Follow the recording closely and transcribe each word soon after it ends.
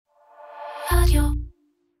רדיו.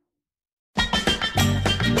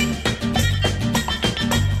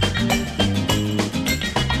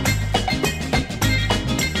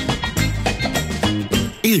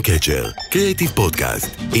 איר קצ'ר, קריאיטיב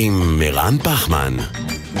פודקאסט, עם מירן פחמן.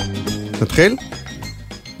 נתחיל?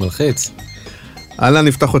 מלחיץ. אהלן,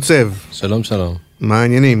 נפתח חוצב. שלום, שלום. מה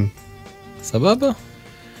העניינים? סבבה.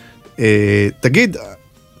 תגיד,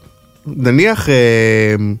 נניח,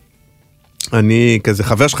 אני כזה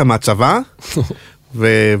חבר שלך מהצבא,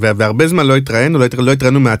 והרבה זמן לא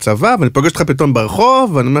התראינו מהצבא, ואני פוגש אותך פתאום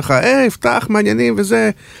ברחוב, ואני אומר לך, יפתח, מעניינים וזה.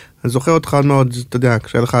 אני זוכר אותך מאוד, אתה יודע,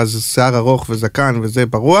 כשהיה לך שיער ארוך וזקן וזה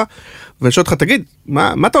פרוע, ואני שואל אותך, תגיד,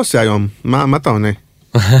 מה אתה עושה היום? מה אתה עונה?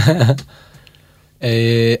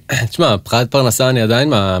 תשמע, מבחינת פרנסה אני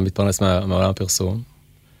עדיין מתפרנס מעולם הפרסום.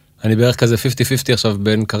 אני בערך כזה 50-50 עכשיו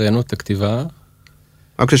בין קריינות לכתיבה.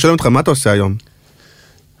 רק כששואלים אותך, מה אתה עושה היום?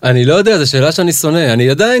 אני לא יודע, זו שאלה שאני שונא. אני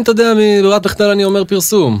עדיין, אתה יודע, מברירת מחדל אני אומר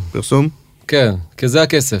פרסום. פרסום? כן, כי זה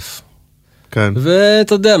הכסף. כן.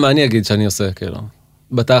 ואתה יודע מה אני אגיד שאני עושה, כאילו.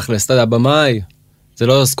 בתכלס, אתה יודע, במאי, זה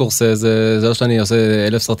לא סקורסה, זה לא שאני עושה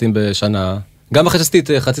 1,000 סרטים בשנה. גם אחרי שעשיתי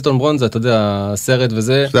את חצי טון ברונזה, אתה יודע, סרט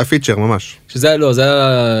וזה. זה הפיצ'ר ממש. שזה, לא, זה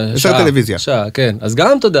היה שעה. טלוויזיה. שעה, כן. אז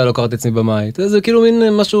גם, אתה יודע, לא קראתי עצמי במאי. זה כאילו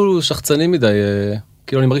מין משהו שחצני מדי.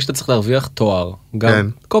 כאילו, אני מרגיש שאתה צריך להרוויח תואר. גם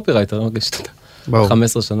קופירייטר, אני מרגיש שאתה יודע.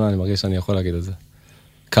 15 שנה, אני מרגיש שאני יכול להגיד את זה.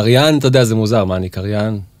 קריין, אתה יודע, זה מוזר. מה, אני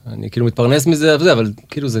קריין? אני כאילו מתפרנס מזה, אבל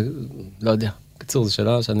כאילו זה, לא יודע. קיצור, זו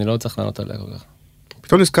שאלה שאני לא צריך לענות עליה כל כך.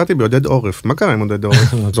 פתאום נזכרתי בעודד עורף. מה קרה עם עודד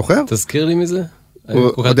עורף? זוכר? תזכיר לי מזה.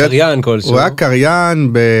 הוא היה קריין כלשהו. הוא היה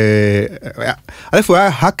קריין הוא היה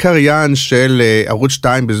הקריין של ערוץ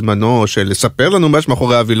 2 בזמנו, של לספר לנו משהו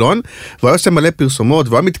מאחורי הווילון, והוא היה עושה מלא פרסומות,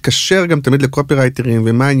 והוא היה מתקשר גם תמיד לקופירייטרים,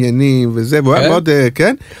 ומה העניינים, וזה, והוא היה מאוד,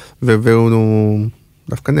 כן, והוא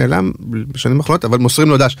דווקא נעלם בשנים האחרונות, אבל מוסרים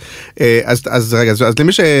לו דש. אז רגע, אז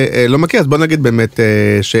למי שלא מכיר, אז בוא נגיד באמת,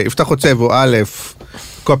 שיפתח חוצב הוא א',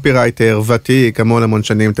 קופירייטר, ותיק, המון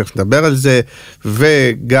שנים, תכף נדבר על זה,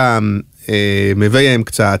 וגם מביים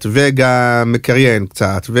קצת, וגם מקריין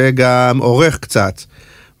קצת, וגם עורך קצת,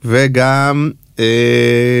 וגם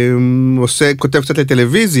כותב קצת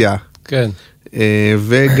לטלוויזיה. כן.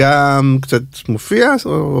 וגם קצת מופיע,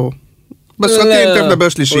 או בסרטים, תכף נדבר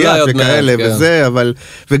שלישייה וכאלה וזה, אבל,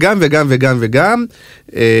 וגם,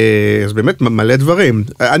 אז באמת מלא דברים.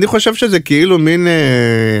 אני חושב שזה כאילו מין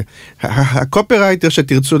הקופירייטר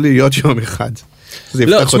שתרצו להיות יום אחד.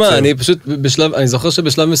 לא, תשמע, אני פשוט אני זוכר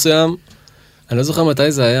שבשלב מסוים, אני לא זוכר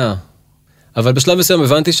מתי זה היה, אבל בשלב מסוים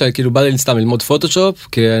הבנתי שכאילו בא לי סתם ללמוד פוטושופ,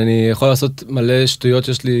 כי אני יכול לעשות מלא שטויות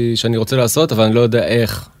שאני רוצה לעשות, אבל אני לא יודע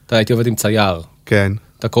איך. הייתי עובד עם צייר. כן.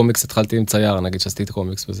 את הקומיקס התחלתי עם צייר, נגיד שעשיתי את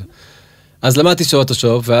הקומיקס וזה. אז למדתי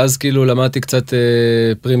פוטושופ, ואז כאילו למדתי קצת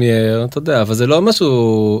פרימייר, אתה יודע, אבל זה לא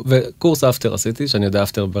משהו, וקורס אפטר עשיתי, שאני יודע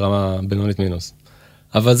אפטר ברמה בינונית מינוס.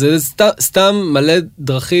 אבל זה סתם מלא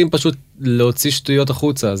דרכים פשוט להוציא שטויות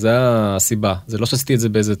החוצה, זה הסיבה. זה לא שעשיתי את זה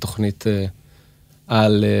באיזה תוכנית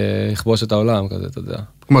על לכבוש את העולם, כזה, אתה יודע.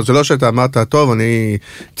 כמו, זה לא שאתה אמרת, טוב, אני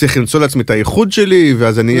צריך למצוא לעצמי את הייחוד שלי,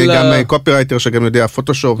 ואז אני אהיה גם קופירייטר שגם יודע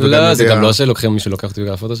פוטושופ. לא, זה גם לא שלוקחים מישהו לוקח אותי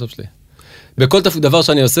בגלל הפוטושופ שלי. בכל דבר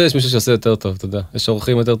שאני עושה, יש מישהו שעושה יותר טוב, אתה יודע. יש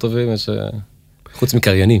עורכים יותר טובים, יש חוץ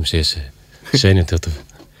מקריינים שאין יותר טוב.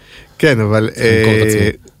 כן,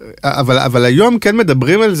 אבל היום כן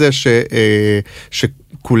מדברים על זה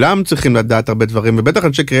שכולם צריכים לדעת הרבה דברים, ובטח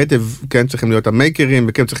אנשי קריאיטיב כן צריכים להיות המייקרים,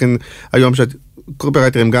 וכן צריכים היום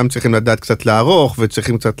שקופירייטרים גם צריכים לדעת קצת לערוך,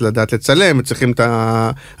 וצריכים קצת לדעת לצלם, וצריכים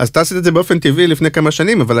אז אתה עשית את זה באופן טבעי לפני כמה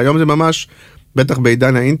שנים, אבל היום זה ממש, בטח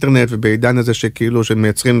בעידן האינטרנט, ובעידן הזה שכאילו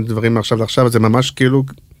שמייצרים דברים מעכשיו לעכשיו, זה ממש כאילו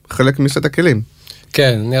חלק מסט הכלים.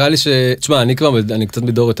 כן, נראה לי תשמע, אני קצת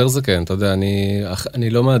מדור יותר זקן, אתה יודע, אני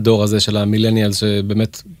לא מהדור הזה של המילניאל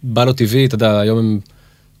שבאמת בא לו טבעי, אתה יודע, היום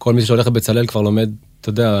כל מי שהולך בצלל כבר לומד, אתה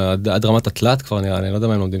יודע, עד רמת התלת כבר נראה, אני לא יודע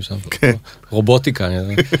מה הם לומדים שם. כן. רובוטיקה,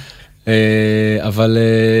 אבל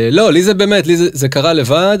לא, לי זה באמת, לי זה קרה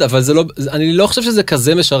לבד, אבל זה לא, אני לא חושב שזה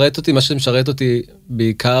כזה משרת אותי, מה שמשרת אותי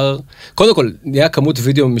בעיקר, קודם כל, נהיה כמות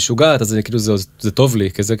וידאו משוגעת, אז כאילו זה טוב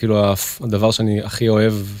לי, כי זה כאילו הדבר שאני הכי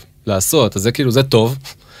אוהב לעשות, אז זה כאילו, זה טוב,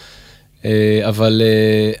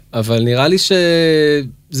 אבל נראה לי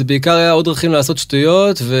שזה בעיקר היה עוד דרכים לעשות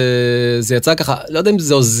שטויות, וזה יצא ככה, לא יודע אם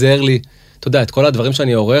זה עוזר לי, אתה יודע, את כל הדברים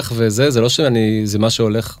שאני עורך וזה, זה לא זה מה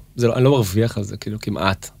שהולך, אני לא מרוויח על זה, כאילו,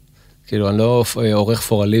 כמעט. כאילו, אני לא עורך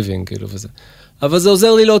for a living, כאילו, וזה. אבל זה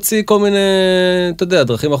עוזר לי להוציא כל מיני, אתה יודע,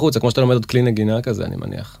 דרכים החוצה, כמו שאתה לומד עוד כלי נגינה כזה, אני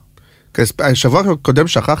מניח. השבוע קודם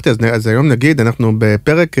שכחתי, אז היום נגיד, אנחנו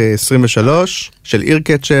בפרק 23 של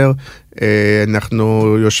אירקצ'ר,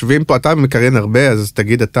 אנחנו יושבים פה, אתה מקריין הרבה, אז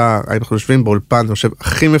תגיד אתה, אנחנו יושבים באולפן, אני חושב,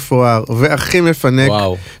 הכי מפואר והכי מפנק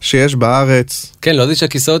שיש בארץ. כן, לא יודעת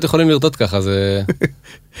שהכיסאות יכולים לרטוט ככה, זה...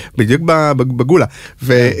 בדיוק בגולה.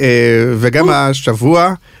 וגם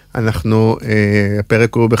השבוע, אנחנו,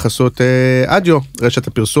 הפרק הוא בחסות אדיו, רשת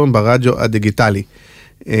הפרסום ברדיו הדיגיטלי.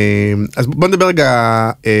 אז בוא נדבר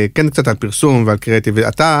רגע, כן קצת על פרסום ועל קריאטיב.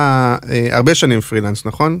 אתה הרבה שנים פרילנס,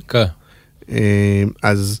 נכון? כן.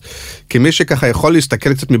 אז כמי שככה יכול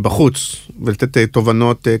להסתכל קצת מבחוץ ולתת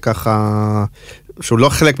תובנות ככה, שהוא לא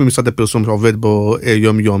חלק ממשרד הפרסום שעובד בו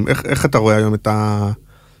יום יום, איך אתה רואה היום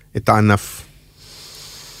את הענף?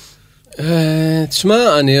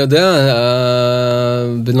 תשמע, אני יודע,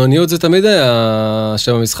 בינוניות זה תמיד היה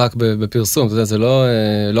שם המשחק בפרסום, אתה יודע, זה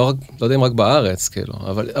לא יודע אם רק בארץ, כאילו,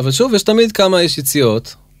 אבל שוב, יש תמיד כמה יש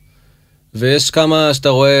יציאות, ויש כמה שאתה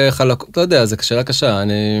רואה חלק, אתה יודע, זה שאלה קשה,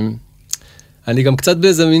 אני גם קצת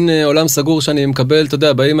באיזה מין עולם סגור שאני מקבל, אתה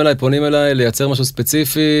יודע, באים אליי, פונים אליי, לייצר משהו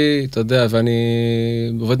ספציפי, אתה יודע, ואני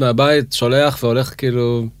עובד מהבית, שולח והולך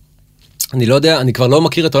כאילו... אני לא יודע, אני כבר לא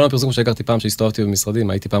מכיר את העולם הפרסום שהכרתי פעם שהסתובבתי במשרדים,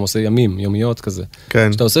 הייתי פעם עושה יומיות כזה. כן.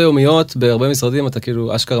 כשאתה עושה יומיות בהרבה משרדים, אתה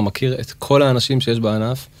כאילו אשכרה מכיר את כל האנשים שיש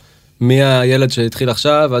בענף, מהילד שהתחיל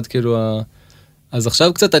עכשיו עד כאילו... אז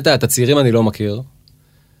עכשיו קצת הייתה, את הצעירים אני לא מכיר.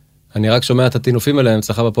 אני רק שומע את התינופים אליהם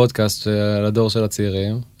אצלך בפודקאסט על הדור של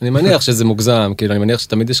הצעירים. אני מניח שזה מוגזם, כאילו אני מניח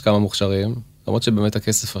שתמיד יש כמה מוכשרים, למרות שבאמת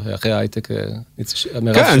הכסף אחרי ההייטק...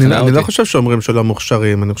 כן, אני לא חושב שאומרים שלא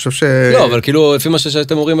מוכשרים, אני חושב ש... לא, אבל כאילו, לפי מה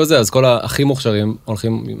שאתם אומרים בזה, אז כל הכי מוכשרים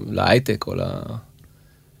הולכים להייטק או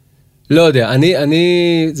לא יודע,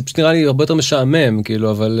 זה פשוט נראה לי הרבה יותר משעמם,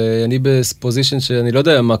 כאילו, אבל אני בפוזישן שאני לא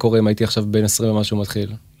יודע מה קורה אם הייתי עכשיו בין 20 ומשהו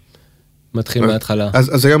מתחיל מההתחלה.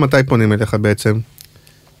 אז היום מתי פונים אליך בעצם?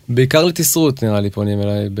 בעיקר לתסרות נראה לי פונים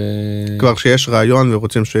אליי. כבר שיש רעיון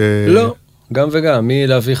ורוצים ש... לא, גם וגם,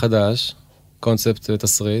 מלהביא חדש, קונספט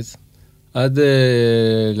תסריט, עד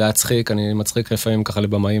להצחיק, אני מצחיק לפעמים ככה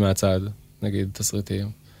לבמאים מהצד, נגיד תסריטים.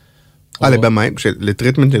 לבמאים?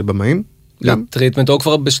 לטריטמנט של במאים? לטריטמנט, או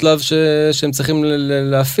כבר בשלב שהם צריכים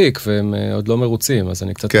להפיק, והם עוד לא מרוצים, אז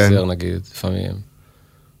אני קצת עוזר נגיד, לפעמים.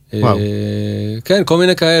 כן, כל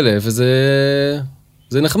מיני כאלה,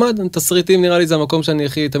 וזה נחמד, תסריטים נראה לי זה המקום שאני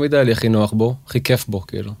תמיד היה לי הכי נוח בו, הכי כיף בו,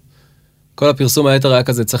 כאילו. כל הפרסום היתר היה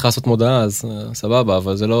כזה, צריך לעשות מודעה, אז סבבה,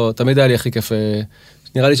 אבל זה לא, תמיד היה לי הכי כיף,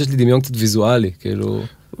 נראה לי שיש לי דמיון קצת ויזואלי, כאילו.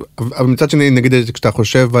 אבל מצד שני, נגיד, כשאתה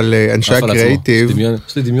חושב על אנשי הקריאיטיב...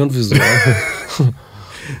 יש לי דמיון ויזואלי.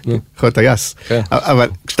 יכול להיות טייס. אבל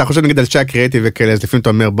כשאתה חושב נגיד על אנשי הקריאיטיב וכאלה, אז לפעמים אתה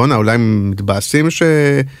אומר, בונה, אולי הם מתבאסים ש...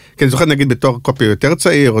 כי אני זוכר נגיד בתור קופי יותר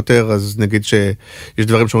צעיר, אז נגיד שיש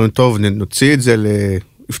דברים שאומרים, טוב, נוציא את זה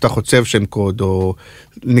יפתח חוצב שם קוד, או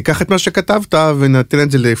ניקח את מה שכתבת ונתן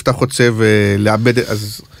את זה ליפתח חוצב ולעבד,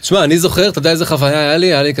 אז... תשמע, אני זוכר, אתה יודע איזה חוויה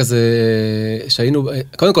היה לי כזה, שהיינו,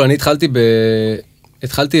 קודם כל אני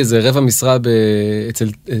התחלתי איזה רבע משרה אצל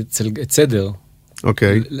צדר.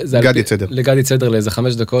 אוקיי, גדי צדר. לגדי צדר לאיזה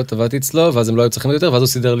 5 דקות, עבדתי אצלו, ואז הם לא היו צריכים יותר, ואז הוא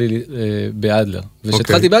סידר לי באדלר.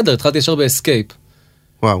 וכשהתחלתי באדלר, התחלתי ישר באסקייפ.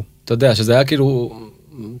 וואו. אתה יודע, שזה היה כאילו...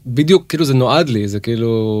 בדיוק כאילו זה נועד לי, זה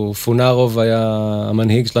כאילו פונרוב היה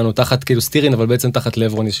המנהיג שלנו תחת כאילו סטירין, אבל בעצם תחת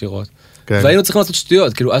לברון ישירות. והיינו צריכים לעשות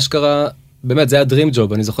שטויות, כאילו אשכרה, באמת זה היה דרים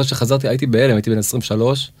ג'וב, אני זוכר שחזרתי, הייתי בהלם, הייתי בן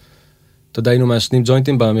 23, אתה יודע, היינו מעשנים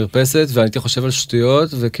ג'וינטים במרפסת, והייתי חושב על שטויות,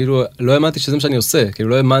 וכאילו לא האמנתי שזה מה שאני עושה, כאילו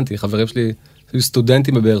לא האמנתי, חברים שלי היו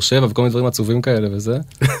סטודנטים בבאר שבע, וכל מיני דברים עצובים כאלה וזה,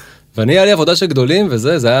 ואני היה לי עבודה של גדולים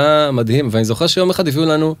וזה, זה היה מדהים, ואני זוכר שיום אחד הביאו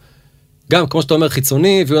לנו, גם כמו שאתה אומר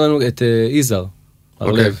חיצוני, הביאו לנו את איזר.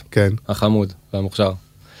 הרלב, החמוד והמוכשר.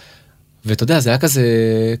 ואתה יודע, זה היה כזה,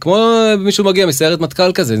 כמו מישהו מגיע מסיירת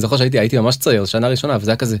מטכ"ל כזה, אני זוכר שהייתי ממש צעיר, שנה ראשונה,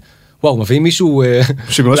 וזה היה כזה, וואו, מביאים מישהו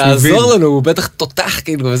לעזור לנו, הוא בטח תותח,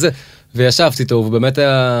 כאילו, וזה. וישבתי איתו, הוא באמת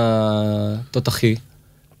היה תותחי.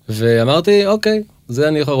 ואמרתי, אוקיי, זה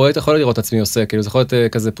אני יכול לראות עצמי עושה, כאילו, זה יכול להיות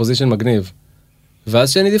כזה פוזישן מגניב. ואז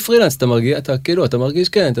כשאני הייתי פרילנס,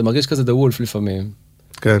 אתה מרגיש כזה דה וולף לפעמים.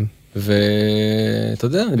 כן. ואתה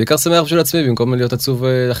יודע, אני בעיקר שמח בשביל עצמי, במקום להיות עצוב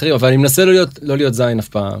לאחרים, אבל אני מנסה לא להיות זין אף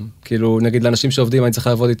פעם. כאילו, נגיד לאנשים שעובדים, אני צריך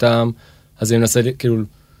לעבוד איתם, אז אני מנסה כאילו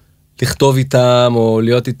לכתוב איתם, או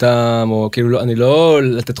להיות איתם, או כאילו, אני לא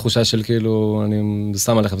לתת תחושה של כאילו, אני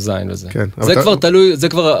שם עליכם זין וזה. זה כבר תלוי, זה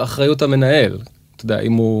כבר אחריות המנהל. אתה יודע,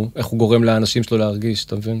 איך הוא גורם לאנשים שלו להרגיש,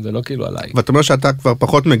 אתה מבין? זה לא כאילו עליי. ואתה אומר שאתה כבר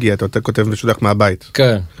פחות מגיע, אתה כותב ושולח מהבית.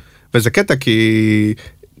 כן. וזה קטע כי...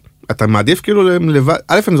 אתה מעדיף כאילו לבד,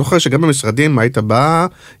 א' אני זוכר שגם במשרדים היית בא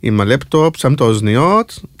עם הלפטופ, שם את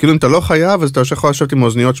האוזניות, כאילו אם אתה לא חייב, אז אתה יכול לשבת עם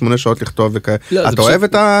האוזניות 8 שעות לכתוב וכאלה. אתה אוהב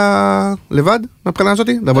את הלבד, מהבחינה הזאת?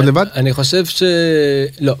 לעבוד לבד? אני חושב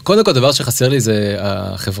לא, קודם כל דבר שחסר לי זה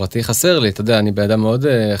החברתי חסר לי, אתה יודע, אני באדם מאוד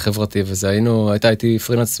חברתי, וזה הייתי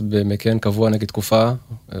פרילנס במקן קבוע נגיד תקופה,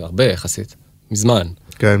 הרבה יחסית, מזמן.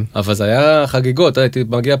 כן. אבל זה היה חגיגות, הייתי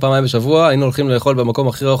מגיע פעמיים בשבוע, היינו הולכים לאכול במקום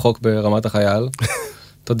הכי רחוק ברמת החייל.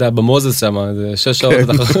 אתה יודע, במוזס שם, 6 שעות,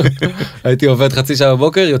 הייתי עובד חצי שעה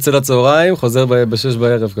בבוקר, יוצא לצהריים, חוזר ב6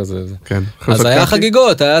 בערב כזה. כן. אז היה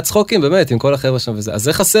חגיגות, היה צחוקים באמת, עם כל החבר'ה שם וזה, אז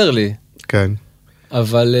זה חסר לי. כן.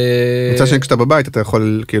 אבל... מצא שאני כשאתה בבית, אתה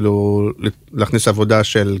יכול כאילו להכניס עבודה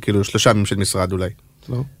של כאילו 3 ימים של משרד אולי.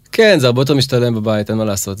 לא? כן, זה הרבה יותר משתלם בבית, אין מה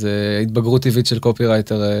לעשות, זה התבגרות טבעית של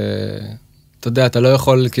קופירייטר, אתה יודע, אתה לא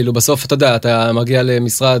יכול, כאילו בסוף, אתה יודע, אתה מגיע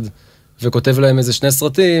למשרד וכותב להם איזה 2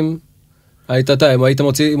 סרטים,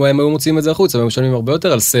 אם הם היו מוציאים את זה החוץ, הם משלמים הרבה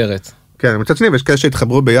יותר על סרט. כן, מצד שני, ויש כאלה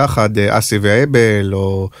שהתחברו ביחד, אסי ואבל,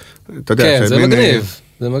 או... כן, זה מגניב,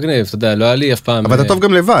 זה מגניב, אתה יודע, לא היה לי אף פעם... אבל אתה טוב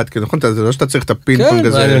גם לבד, כי נכון, זה לא שאתה צריך את הפינג פונג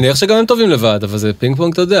הזה. כן, אני מניח שגם הם טובים לבד, אבל זה פינג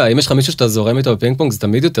פונג, אתה יודע, אם יש לך מישהו שאתה זורם איתו בפינג פונג, זה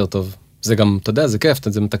תמיד יותר טוב. זה גם, אתה יודע, זה כיף,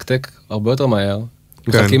 זה מתקתק הרבה יותר מהר,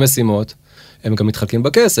 מחלקים משימות, הם גם מתחלקים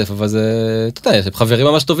בכסף, אבל זה, אתה יודע, חברים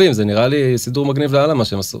ממש טובים, זה נראה לי סידור מגניב לעלה מה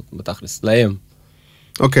שהם עשו, בתכלס, להם.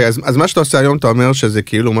 אוקיי, אז מה שאתה עושה היום, אתה אומר שזה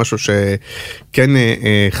כאילו משהו שכן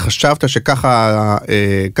חשבת שככה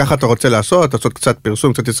אתה רוצה לעשות קצת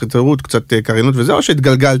פרסום, קצת יצירתיות, קצת קריינות וזה, או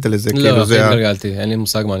שהתגלגלת לזה? לא, התגלגלתי, אין לי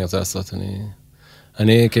מושג מה אני רוצה לעשות,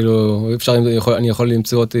 אני כאילו, אני יכול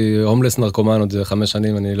למצוא אותי הומלס נרקומן עוד 5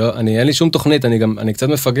 שנים, אין לי שום תוכנית, אני קצת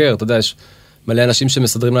מפגר, אתה יודע, יש מלא אנשים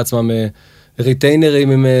שמסדרים לעצמם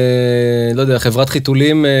ריטיינרים עם, לא יודע, חברת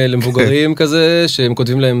חיתולים למבוגרים כזה, שהם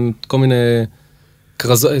כותבים להם כל מיני,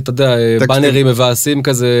 אתה יודע, בנרים מבאסים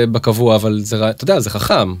כזה בקבוע, אבל אתה יודע, זה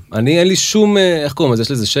חכם. אין לי שום, איך קוראים לזה?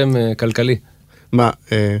 יש לזה שם כלכלי. מה?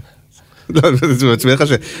 זה מצביע לך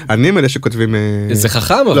שאני מלא שכותבים... זה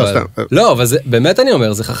חכם, אבל... לא, אבל באמת אני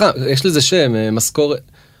אומר, זה חכם. יש לזה שם, משכורת...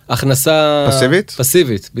 הכנסה... פסיבית?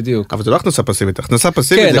 פסיבית, בדיוק. אבל זה לא הכנסה פסיבית. הכנסה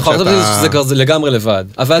פסיבית כן, נכון, זה לגמרי לבד.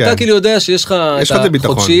 אבל אתה כאילו יודע שיש לך את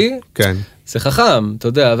החודשי, זה חכם, אתה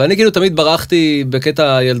יודע. ואני כאילו תמיד ברחתי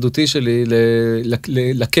בקטע הילדותי שלי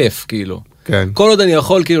לכיף, כאילו. כן. כל עוד אני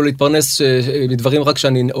יכול כאילו להתפרנס מדברים רק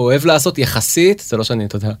שאני אוהב לעשות יחסית, זה לא שאני,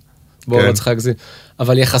 אתה יודע, בואו לא צריך להגזים.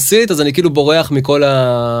 אבל יחסית, אז אני כאילו בורח מכל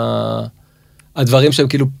הדברים שהם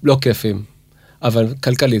כאילו לא כיפים. אבל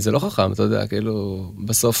כלכלית זה לא חכם, אתה יודע, כאילו,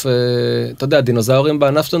 בסוף, אתה יודע, דינוזאורים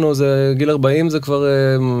בענף שלנו, זה גיל 40, זה כבר,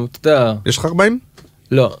 אתה יודע... יש לך 40?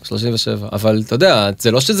 לא, 37, אבל אתה יודע,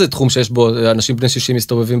 זה לא שזה תחום שיש בו, אנשים בני 60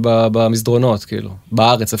 מסתובבים במסדרונות, כאילו,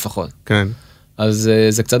 בארץ לפחות. כן. אז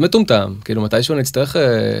זה קצת מטומטם, כאילו, מתישהו אני אצטרך...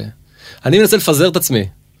 אני מנסה לפזר את עצמי.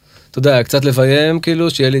 אתה יודע, קצת לביים, כאילו,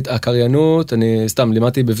 שיהיה לי הקריינות, אני סתם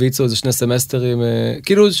לימדתי בוויצו איזה 2 סמסטרים,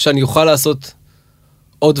 כאילו, שאני אוכל לעשות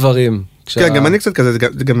עוד דברים. כן, גם אני קצת כזה,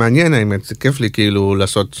 זה גם מעניין האמת, זה כיף לי כאילו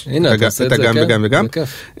לעשות את הגם וגם וגם.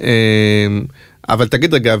 אבל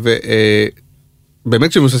תגיד רגע, באמת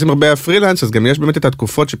כשמבוססים הרבה הפרילנס, אז גם יש באמת את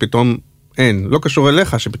התקופות שפתאום אין, לא קשור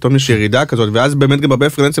אליך, שפתאום יש ירידה כזאת, ואז באמת גם הרבה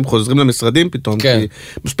הפרילנסים חוזרים למשרדים פתאום, כי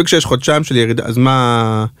מספיק שיש חודשיים של ירידה, אז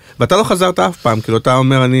מה... ואתה לא חזרת אף פעם, כאילו אתה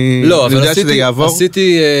אומר, אני יודע שזה יעבור. לא, אבל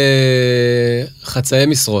עשיתי חצאי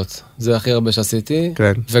משרות, זה הכי הרבה שעשיתי,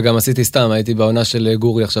 וגם עשיתי סתם, הייתי בעונה של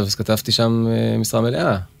גורי עכשיו, אז כתבתי שם משרה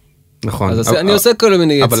מלאה. נכון. אז אני עושה כל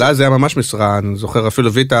מיני... אבל אז זה היה ממש משרה, אני זוכר,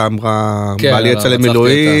 אפילו ויטה אמרה, בא לי יצא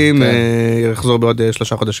למילואים, יחזור בעוד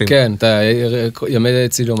 3 חודשים. כן, ימי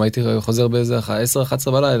צילום, הייתי חוזר באיזה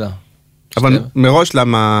 10-11 בלילה. אבל מראש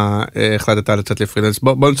למה החלטת לצאת לפרילנס?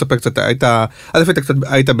 בוא נספר קצת,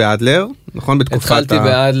 היית באדלר, נכון? התחלתי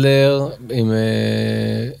באדלר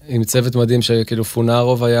עם צוות מדהים שכאילו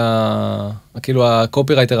פונארוב היה, כאילו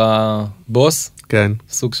הקופירייטר הבוס, כן.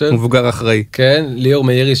 סוג של. מבוגר אחראי. כן, ליאור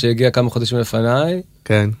מאירי שהגיע כמה חודשים לפניי,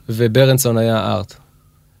 כן. וברנסון היה ארט.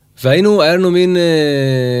 היה לנו מין,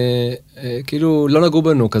 כאילו לא נגעו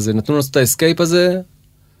בנו כזה, נתנו לנו את האסקייפ הזה,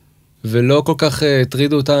 ולא כל כך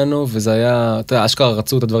הטרידו אותנו, וזה היה, אתה יודע, אשכרה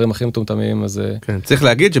רצו את הדברים הכי מטומטמים, אז... כן, צריך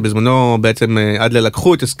להגיד שבזמנו בעצם עד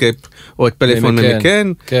לקחו את אסקייפ, או את פלאפון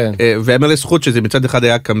ממקן, והם על הזכות שזה מצד אחד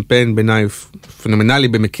היה קמפיין בעיניי פנומנלי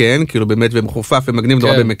במקן, כאילו באמת ומחופף ומגניב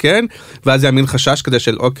נורא במקן, ואז היה מין חשש כזה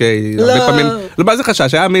של אוקיי, הרבה פעמים, לא מה זה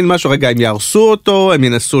חשש, היה מין משהו, רגע, הם יהרסו אותו, הם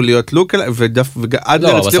ינסו להיות לוק, ועד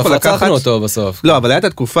הצליחו לקחת... לא, אבל הייתה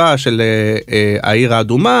התקופה של העיר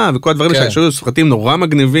האדומה, וכל הדברים שהיו סרטים נורא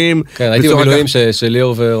מגניבים, כן, הייתי במילואים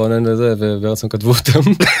שליאור ורונן וזה, ובעצם כתבו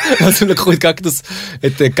אותם, ואז הם לקחו את קקטוס,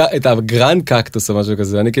 את הגרנד קקטוס או משהו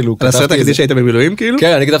כזה, אני כאילו על הסרט היחידי שהיית במילואים כאילו?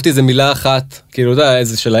 כן, אני כתבתי איזה מילה אחת, כאילו, אתה יודע,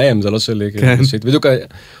 איזה שלהם, זה לא שלי,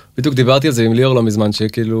 בדיוק דיברתי על זה עם ליאור לא מזמן,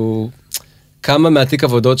 שכאילו, כמה מהתיק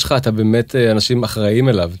עבודות שלך אתה באמת אנשים אחראים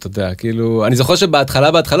אליו, אתה יודע, כאילו, אני זוכר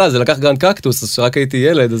שבהתחלה זה לקח גרנד קקטוס, אז שרק הייתי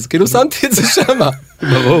ילד, אז כאילו שמתי את זה שמה.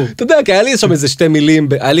 ברור. אתה יודע, כי היה לי שם איזה 2 מילים,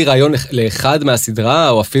 היה לי רעיון לאחד מהסדרה,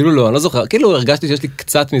 או אפילו לא, אני לא זוכר, כאילו הרגשתי שיש לי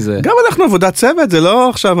קצת מזה. גם אנחנו עבודת צוות, זה לא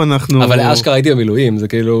עכשיו אנחנו... אבל אשכרה הייתי במילואים, זה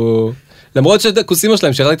כאילו... למרות שכוסימו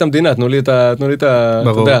שלהם, שירתי את המדינה, תנו לי את ה...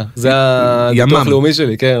 אתה יודע, זה הביטוח לאומי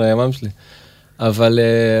שלי, כן, הימם שלי. אבל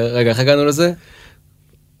רגע, איך הגענו לזה?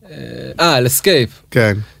 על אסקייפ.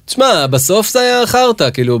 כן. תשמע, בסוף זה היה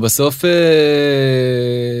חרטה, כאילו, בסוף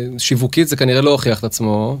שיווקית זה כנראה לא הוכיח את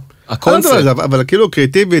עצמו. הקונספט. אבל כאילו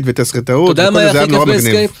קריאטיבית ותסריטאות, אתה יודע מה היה הכי כיף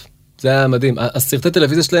באסקייפ? זה היה מדהים. הסרטי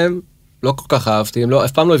טלוויזיה שלהם לא כל כך אהבתי, הם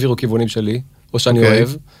אף פעם לא העבירו כיוונים שלי, או שאני אוהב,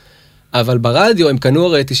 אבל ברדיו הם קנו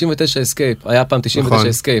הרי 99 אסקייפ, היה פעם 99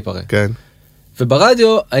 אסקייפ הרי. כן.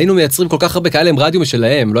 וברדיו היינו מייצרים כל כך הרבה, כאלה הם רדיו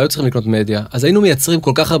משלהם, לא היו צריכים לקנות מדיה, אז היינו מייצרים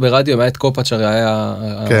כל כך הרבה רדיו, היה את קופאץ' שהרי היה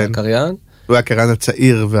הקריין. הוא היה הקריין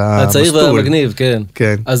הצעיר והמסטול. הצעיר והמגניב,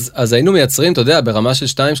 כן. אז היינו מייצרים, אתה יודע, ברמה של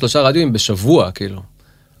 2-3 רדיואים בשבוע, כאילו.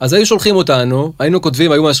 אז היו שולחים אותנו, היינו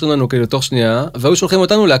כותבים, היו מאשרים לנו כאילו תוך שנייה, והיו שולחים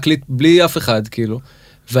אותנו להקליט בלי אף אחד, כאילו.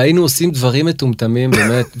 והיינו עושים דברים מטומטמים,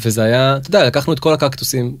 באמת, וזה היה, אתה יודע, לקחנו את כל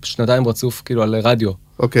הקקטוסים, 2 רצוף, כאילו, על רדיו.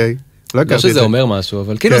 אוקיי. לא שזה אומר משהו,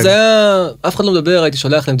 אבל כאילו זה היה, אף אחד לא מדבר, הייתי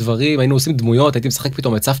שולח להם דברים, היינו עושים דמויות, הייתי משחק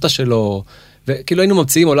פתאום את סבתא שלו, וכאילו היינו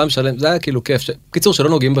ממציאים עולם שלם, זה היה כאילו כיף. קיצור, שלא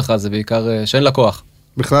נוגעים בך, זה בעיקר שאין לקוח.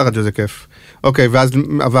 בכלל רדיו זה כיף. אוקיי, ואז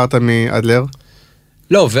עברת מאדלר?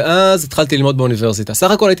 לא, ואז התחלתי ללמוד באוניברסיטה.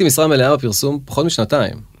 סך הכל הייתי משרה מלאה בפרסום פחות מ2.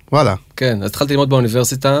 וואלה. כן, אז התחלתי ללמוד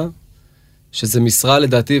באוניברסיטה, שזה משרה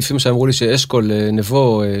לדעתי, לפעמים שאמרו לי שאשכול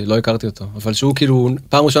נבו, לא הכרתי אותו, אבל שהוא כאילו,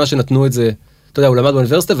 פעם ראשונה שנתנו את זה, אתה יודע, הוא למד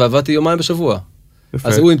באוניברסיטה ועבדתי 2 בשבוע. יפה.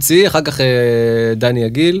 אז הוא המציא, אחר כך דני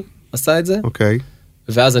הגיל עשה את זה. אוקיי.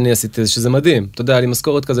 ואז אני עשיתי שזה מדהים. אתה יודע, היה לי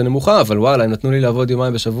משכורת כזה נמוכה, אבל וואלה, הם נתנו לי לעבוד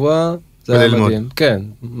 2 בשבוע, זה היה מדהים. כן,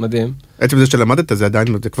 מדהים. עצם זה שלמדת, זה עדיין,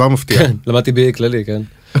 זה כבר מפתיע. כן, למדתי בי כללי, כן.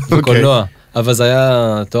 בקולנוע. אבל זה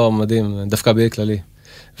היה תואר מדהים, דווקא בי כללי.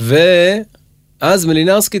 ואז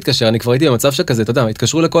מלינרסקי התקשר, אני כבר הייתי במצב שכזה, אתה יודע,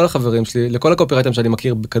 התקשרו לכל החברים שלי, לכל הקופירייטרים שאני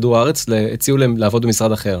מכיר בכדור הארץ, הציעו להם לעבוד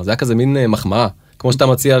במשרד אחר. זה היה כזה מין מחמאה, כמו שאתה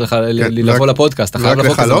מציע לך לבוא לפודקאסט, אתה חייב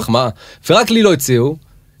לבוא כזה מחמאה. ורק לי לא הציעו,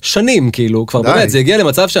 שנים כאילו, כבר באמת, זה הגיע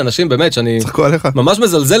למצב שאנשים באמת, שאני ממש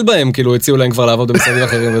מזלזל בהם, כאילו הציעו להם כבר לעבוד במשרדים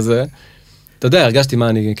אחרים וזה. אתה יודע, הרגשתי מה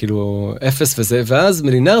אני כאילו אפס וזה, ואז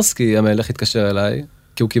מלינרסקי המלך התקשר אליי,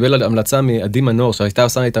 כי הוא קיבל המלצה מעדי מנור, שהייתה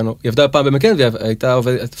עושה איתנו, היא עבדה פעם במקן, והייתה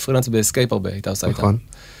עובדת פרילנס באסקייפ הרבה, הייתה עושה איתנו.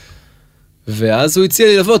 ואז הוא הציע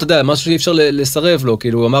לי לבוא, אתה יודע, משהו שאי אפשר לסרב לו,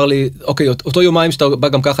 כאילו הוא אמר לי, אוקיי, אותו יומיים שאתה בא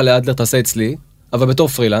גם ככה לאדלר, תעשה אצלי, אבל בתור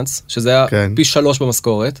פרילנס, שזה היה פי 3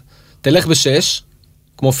 במשכורת, תלך ב6,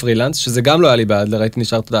 כמו פרילנס, שזה גם לא היה לי באדלר, הייתי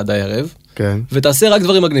נשאר, אתה יודע, עד הערב, ותעשה רק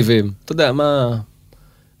דברים מגניבים, אתה יודע, מה...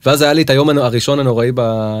 ואז היה לי את היום הראשון הנוראי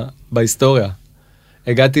בהיסטוריה.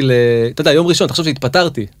 הגעתי אתה יודע, יום ראשון, תחשוב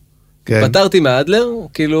שהתפטרתי. התפטרתי מהאדלר,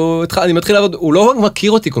 כאילו, אני מתחיל לעבוד, הוא לא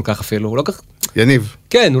מכיר אותי כל כך אפילו, הוא לא כך... יניב.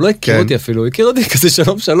 כן, הוא לא הכיר אותי אפילו, הוא הכיר אותי כזה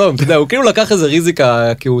שלום, אתה יודע, הוא כאילו לקח איזה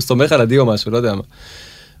ריזיקה, כי הוא סומך על עדי או משהו, לא יודע מה.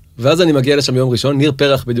 ואז אני מגיע לשם יום ראשון, ניר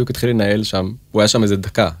פרח בדיוק התחיל לנהל שם, הוא היה שם איזה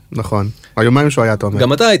דקה. נכון, היומיים שהוא היה, אתה אומר.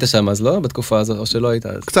 גם אתה היית שם אז, לא? בתקופה הזו, או שלא היית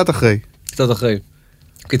אז. קצת אחרי. קצת אחרי.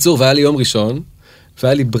 קיצור, והיה לי יום ראשון,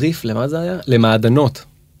 והיה לי בריף, למה זה היה? למעדנות.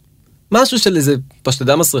 משהו של איזה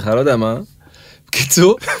פשטדה מסריחה, לא יודע מה.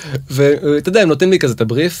 בקיצור, ואתה יודע, הם נותנים לי כזה את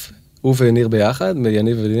הבריף, הוא וניר ביחד,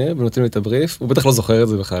 יניב וניר, ונותנים לי את הבריף, הוא בטח לא זוכר את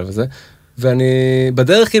זה בכלל וזה. ואני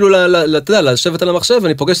בדרך כאילו, אתה יודע, לשבת על המחשב,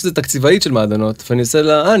 ואני פוגש איזה תקציבאית של מעדנות, ואני עושה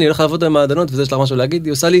לה, אני הולך לעבוד על מעדנות, וזה יש לך משהו להגיד,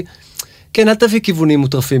 היא עושה לי, כן, אל תביא כיוונים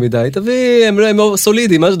מוטרפים מדי, תביא, הם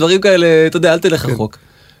סולידים, משהו, דברים כאלה, אתה יודע, אל תלך רחוק.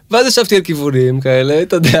 ואז ישבתי על כיוונים כאלה,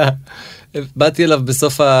 אתה יודע, באתי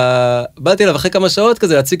אליו אחרי כמה שעות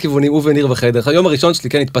כזה, להציג כיוונים, הוא וניר בחדר. היום הראשון שלי,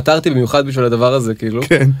 כן, התפטרתי במיוחד בשביל הדבר הזה, כאילו.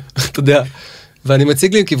 כן. אתה יודע. ואני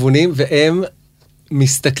מציג לי כיוונים, והם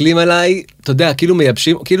מסתכלים עליי, אתה יודע, כאילו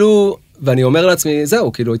מייבשים, כאילו, ואני אומר לעצמי,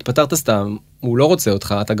 זהו, כאילו, התפטרת סתם, הוא לא רוצה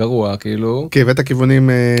אותך, אתה גרוע, כאילו. כי הבאת כיוונים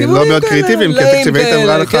לא מאוד קריאטיביים, כי התקציבית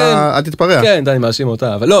אמרה לך, אל תתפרע. כן, אני מאשים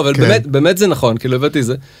אותה, אבל לא, אבל באמת זה נכון, כאילו, הבאתי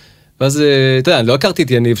זה. ואז, אתה יודע, אני לא הכרתי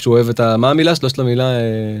את יניב, שהוא אוהב את מה המילה שלו, של המילה...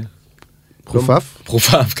 חופף?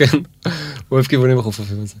 חופף, כן. הוא אוהב כיוונים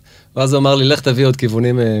מחופפים וזה. ואז הוא אמר לי, לך תביא עוד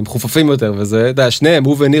כיוונים מחופפים יותר, וזה, אתה יודע, שניהם,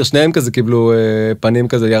 הוא וניר, שניהם כזה קיבלו פנים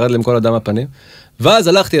כזה, ירד להם כל אדם הפנים. ואז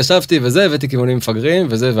הלכתי, ישבתי וזה, הבאתי כיוונים מפגרים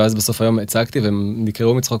וזה, ואז בסוף היום הצגתי והם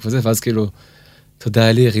נקראו מצחוק וזה, ואז כאילו, אתה יודע,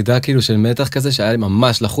 היה לי ירידה כאילו של מתח כזה, שהיה לי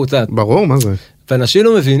ממש לחוט. ברור, מה זה? ואנשים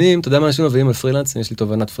לא מבינים, אתה יודע מה אנשים לא מבינים על פרילנס? יש לי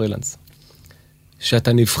תובנת פרילנס.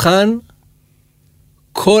 שאתה נבחן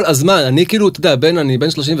כל הזמן, אני כאילו, אתה יודע, אני בן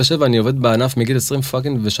 37, אני עובד בענף מגיל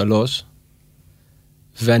 23,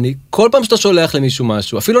 ואני, כל פעם שאתה שולח למישהו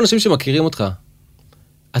משהו, אפילו אנשים שמכירים אותך,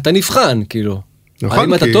 אתה נבחן, כאילו. נכון,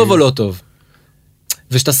 האם אתה טוב או לא טוב.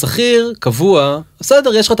 ושאתה שכיר, קבוע,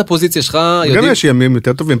 בסדר, יש לך את הפוזיציה שלך, גם יש ימים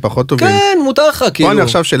יותר טובים, פחות טובים. כן, מותר לך, כאילו. פה אני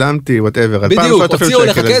עכשיו שלמתי, whatever. בדיוק, הוציאו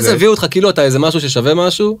לך כסף, הביאו אותך, כאילו, אתה איזה משהו ששווה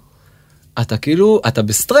משהו, אתה כאילו, אתה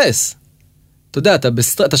בסטרס. אתה יודע,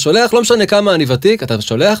 אתה שולח, לא משנה כמה אני ותיק, אתה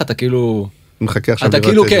שולח, אתה כאילו... מחכה עכשיו אתה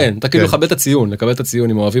כאילו, כן, אתה כאילו לקבל את הציון,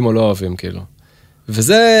 אם אוהבים או לא אוהבים, כאילו.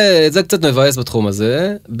 וזה קצת מבאס בתחום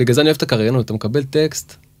הזה, בגלל זה אני אוהב את הקריינות, אתה מקבל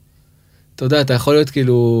טקסט, אתה יודע, אתה יכול להיות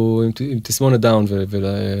כאילו, עם תסמונת דאון,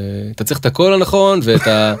 ואתה צריך את הקול הנכון,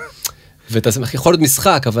 ואתה יכול להיות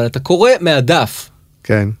משחק, אבל אתה קורא מהדף.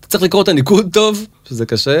 כן. אתה צריך לקרוא את הניקוד טוב, שזה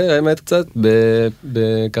קשה, האמת קצת,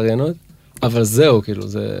 בקריינות, אבל זהו, כאילו,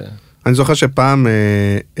 זה... אני זוכר שפעם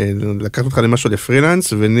לקחת אותך למשהו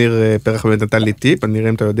לפרילנס, וניר פרח באמת נתן לי טיפ, אני נראה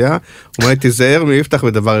אם אתה יודע, הוא אומר לי, תיזהר מיפתח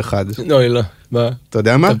בדבר אחד. לא, מה? אתה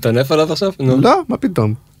יודע מה? אתה מטנף עליו עכשיו? לא, מה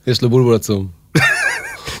פתאום? יש לו בולבול עצום.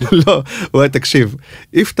 לא, הוא תקשיב,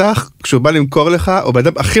 יפתח, כשהוא בא למכור לך, הוא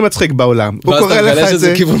באדם הכי מצחיק בעולם. הוא קורא לך את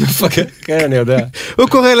זה. כן, אני יודע. הוא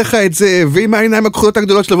קורא לך את זה, ועם העיניים הכחולות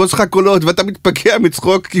הגדולות שלו, ועושה לך קולות, ואתה מתפקע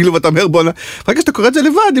מצחוק, כאילו, ואתה אומר בונה. רק כשאתה קורא את זה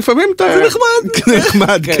לבד, לפעמים אתה... זה נחמד.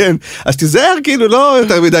 נחמד, כן. אז תיזהר, כאילו, לא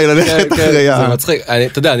יותר מדי ללכת אחרי זה מצחיק.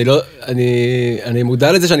 אתה יודע, אני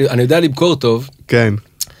מודע לזה שאני יודע למכור טוב. כן.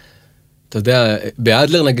 אתה יודע,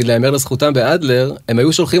 באדלר, נגיד, להיאמר לזכותם באדלר, הם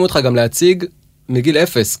היו שולחים אותך גם להציג מגיל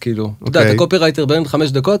 0, כאילו. אתה יודע, אתה קופירייטר בין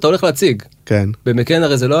 5 דקות, אתה הולך להציג. כן. במקן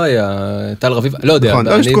הרי זה לא היה, טל רביב, לא יודע.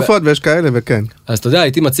 נכון, יש תקופות ויש כאלה וכן. אז אתה יודע,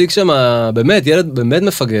 הייתי מציג שם, באמת, ילד באמת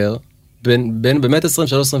מפגר, בין באמת 23-24,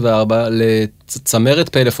 לצמרת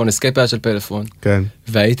פלאפון, אסקייפ היה של פלאפון. כן.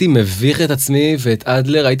 והייתי מביך את עצמי ואת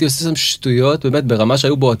אדלר, הייתי עושה שם שטויות, באמת, ברמה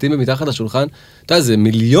שהיו בועטים במתחת לשולחן. אתה יודע, זה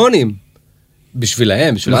מיליונים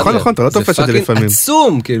בשבילהם, בשביל אדלר. נכון, אתה לא תופס את זה לפעמים. זה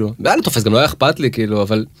עצום, כאילו. היה לא תופס, גם לא היה אכפת לי, כאילו,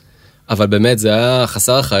 אבל באמת זה היה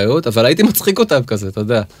חסר אחריות, אבל הייתי מצחיק אותם כזה, אתה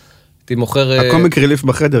יודע. הייתי מוכר... הקומיק ריליף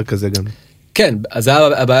בחדר כזה גם. כן, אז זה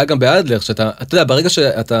הבעיה גם באדלר, שאתה, אתה יודע, ברגע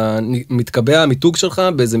שאתה מתקבע המיתוג שלך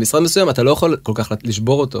באיזה משרד מסוים, אתה לא יכול כל כך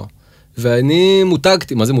לשבור אותו. ואני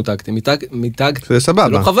מותגתי, מה זה מותגתי? מיתגתי. זה סבבה.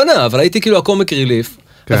 לא בכוונה, אבל הייתי כאילו הקומיק ריליף,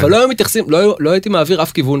 אבל לא היו מתייחסים, לא הייתי מעביר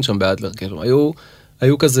אף כיוון שם באדלר, כאילו,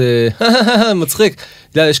 היו כזה, מצחיק,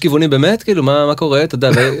 אתה יודע, יש כיוונים באמת, כאילו, מה קורה, אתה יודע,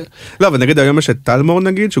 לא, אבל נגיד היום יש את טלמור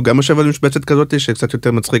נגיד, שהוא גם יושב על משבצת כזאת, שקצת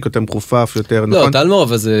יותר מצחיק, יותר מחופף, יותר, נכון? לא, טלמור,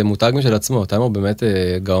 אבל זה מותג משל עצמו, טלמור באמת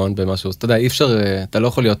גאון במשהו, אתה יודע, אי אפשר, אתה לא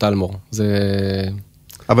יכול להיות טלמור, זה...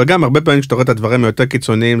 אבל גם הרבה פעמים כשאתה רואה את הדברים היותר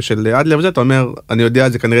קיצוניים של אדלר וזה, אתה אומר, אני יודע,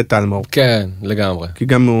 זה כנראה טלמור. כן, לגמרי. כי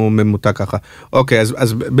גם הוא ממותג ככה. אוקיי,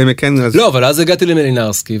 אז במקן... לא, אבל אז הגעתי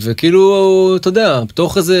למלינרסקי, וכאילו, אתה יודע,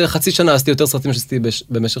 בתוך איזה חצי שנה עשיתי יותר סרטים שעשיתי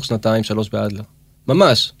במשך 2-3 באדלר.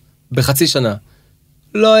 ממש, בחצי שנה.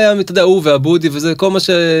 לא היה, אתה יודע, הוא והבודי וזה, כל מה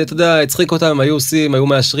שאתה יודע, הצחיק אותם, היו עושים, היו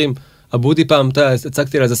מאשרים. הבודי פעם, אתה יודע,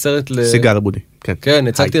 הצגתי לה איזה סרט סיגל הבודי, כן. כן,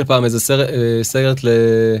 הצגתי לה פעם איזה סרט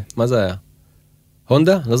מה זה היה?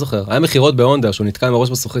 הונדה? לא זוכר. היה מחירות בהונדה, שהוא נתקע עם הראש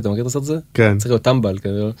בסוכרית, אתה מכיר את הסרט הזה? כן. צריך להיות טמבל, כן.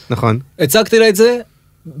 נכון. הצגתי לה את זה,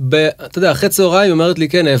 אתה יודע, אחרי צהריים, היא אומרת לי,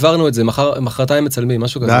 כן, העברנו את זה, מחרתיים מצלמים,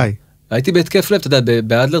 משהו כזה. די. הייתי בהתקף לב, אתה יודע,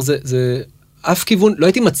 באדלר זה אף כיוון, לא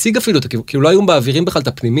הייתי מציג אפילו את הכיוון, כאילו לא היו באווירים בכלל את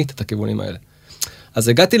הפנימית, את הכיוונים האלה. אז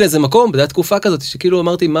הגעתי לאיזה מקום, בדעת תקופה כזאת, שכאילו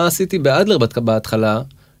אמרתי, מה עשיתי באדלר בהתחלה,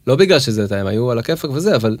 לא בגלל שזה, הם היו על הכיפק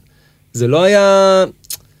וזה, אבל זה לא היה...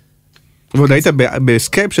 ועוד היית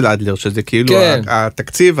באסקייפ של אדלר, שזה כאילו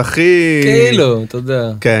התקציב הכי... כאילו, אתה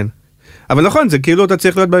יודע. כן. אבל נכון, זה כאילו אתה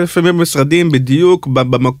צריך להיות לפעמים במשרדים בדיוק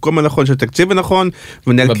במקום הנכון של תקציב הנכון,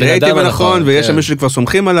 ומנהל קריאיטיב הנכון, ויש שם מישהו שכבר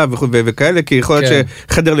סומכים עליו וכאלה, כי יכול להיות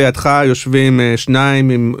שחדר לידך יושבים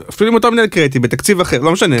שניים, אפילו עם אותו מנהל קריאיטיב, בתקציב אחר,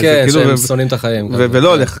 לא משנה. כן, שהם שונאים את החיים.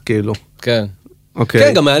 ולא הולך כאילו. כן.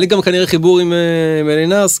 כן, גם היה לי גם כנראה חיבור עם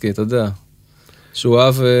מלינרסקי, אתה יודע. שהוא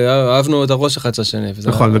אהבנו את הראש אחד של השני.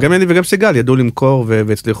 נכון, וגם יני וגם סיגל ידעו למכור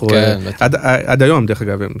והצליחו, עד היום דרך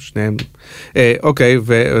אגב, הם שניהם. אוקיי,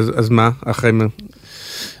 אז מה? אחרי...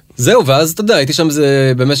 זהו, ואז אתה יודע, הייתי שם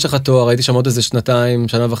במשך התואר, הייתי שם עוד איזה 2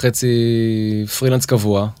 שנה וחצי פרילנס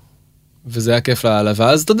קבוע, וזה היה כיף להעלה,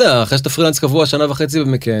 ואז אתה יודע, אחרי שאתה פרילנס קבוע 1.5 שנה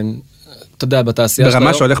במקן, אתה יודע, בתעשייה שלו.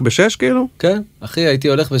 ברמה שהולך ב6 כאילו? כן, אחי, הייתי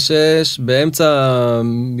הולך ב6 באמצע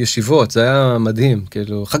ישיבות, זה היה מדהים,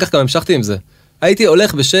 כאילו, אחר כך גם המשכתי עם זה. הייתי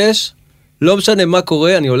הולך ב6, לא משנה מה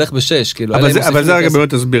קורה, אני הולך בשש, כאילו. אבל זה רגע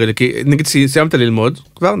באמת תסביר לי, כי נגיד סיימת ללמוד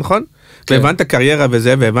כבר, נכון? והבנת קריירה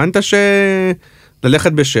וזה, והבנת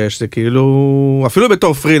ללכת בשש, זה כאילו, אפילו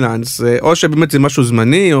בתור פרילנס, או שבאמת זה משהו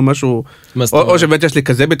זמני, או משהו, או שבאמת יש לי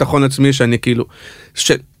כזה ביטחון עצמי, שאני כאילו,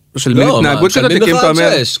 של מין התנהגות כזאת, משלמים לך עד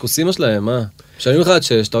שש, כוסימה שלהם, מה? משלמים לך עד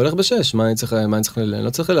שש, אתה הולך בשש, מה אני לא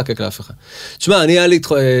צריך ללקק לאף אחד. תשמע, אני היה לי,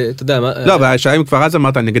 אתה יודע, מה... לא, והשאלה אם כבר אז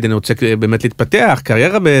אמרת, נגיד, אני רוצה באמת להתפתח,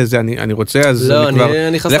 קריירה בזה, אני רוצה, אז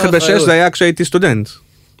אני כבר, ללכת בשש זה היה כשהייתי סטודנט.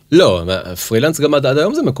 לא, פרילנס גם עד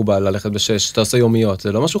היום זה מקובל ללכת בשש, אתה עושה יומיות,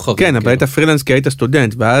 זה לא משהו חריג. כן, אבל היית פרילנס כי היית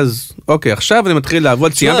סטודנט, ואז, אוקיי, עכשיו אני מתחיל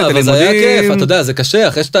לעבוד, סיימת את הלימודים. אבל זה היה כיף, אתה יודע, זה קשה,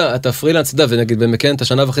 אחרי שאתה פרילנס, אתה יודע, ונגיד במקן, אתה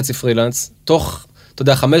שנה וחצי פרילנס, תוך, אתה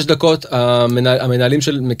יודע, 5 דקות, המנהלים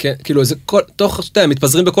של מקן, כאילו, תוך, אתה יודע,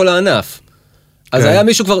 מתפזרים בכל הענף. אז היה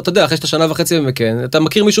מישהו כבר, אתה יודע, אחרי שאתה שנה וחצי במקן, אתה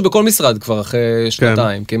מכיר מישהו בכל משרד כבר אחרי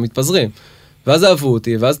שנתיים, כי הם מתפזרים. ואז אהבו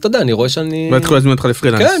אותי, ואז אתה יודע, אני רואה שאני... והתחילו להזמין אותך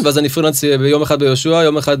לפרילנס. כן, ואז אני פרילנס ביום אחד ביהושע,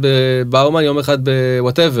 יום אחד בבאומן, יום אחד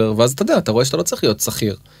בוואטאבר, ואז אתה יודע, אתה רואה שאתה לא צריך להיות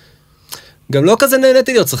שכיר. גם לא כזה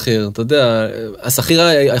נהניתי להיות שכיר, אתה יודע, השכיר,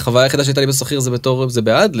 החוויה היחידה שהייתה לי בשכיר זה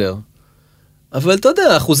באדלר. אבל אתה יודע,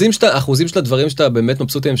 האחוזים של הדברים שאתה באמת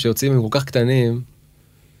מבסוטים, שיוצאים הם כל כך קטנים,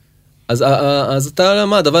 אז אתה,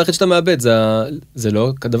 מה, הדבר היחיד שאתה מאבד, זה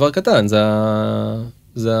לא דבר קטן,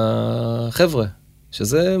 זה החבר'ה,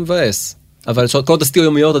 שזה מבאס. אבל כל עוד עשיתי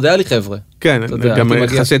יומיות, עוד היה לי חבר'ה. כן, גם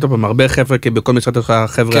יחסי איתו פעם הרבה חבר'ה, כי בכל משרד יש לך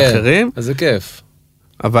חבר'ה אחרים. אז זה כיף.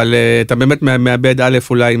 אבל אתה באמת מאבד א'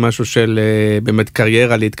 אולי משהו של באמת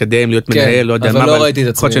קריירה, להתקדם, להיות מנהל, לא יודע מה, אבל לא ראיתי את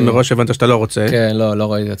עצמי. יכול שמראש הבנת שאתה לא רוצה. כן,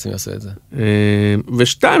 לא ראיתי את עצמי עושה את זה.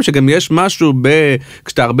 ושתיים, שגם יש משהו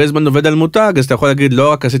כשאתה הרבה זמן עובד על מותג, אז אתה יכול להגיד,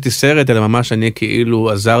 לא רק עשיתי סרט, אלא ממש אני כאילו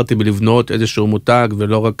עזרתי בלבנות איזשהו מותג,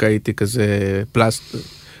 ולא רק הייתי כזה פלסט.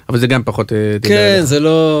 אבל זה גם פחות... כן, זה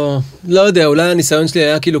לא יודע, אולי הניסיון שלי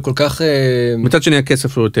היה כאילו כל כך... מצד שני,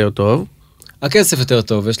 הכסף הוא יותר טוב. הכסף יותר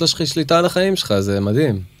טוב, יש לה שליטה על החיים שלך, זה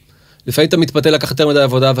מדהים. לפעמים אתה מתפתה לקחת יותר מדי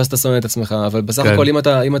עבודה, ואז אתה שונא את עצמך, אבל בסך הכל,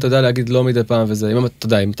 אם אתה יודע להגיד לא מדי פעם וזה,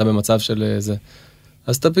 אם אתה במצב של זה,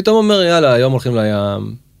 אז אתה פתאום אומר, יאללה, היום הולכים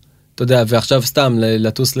לים, אתה יודע, ועכשיו סתם,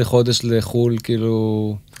 לטוס לחודש לחול,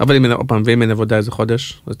 כאילו... אבל אם אין עבודה איזה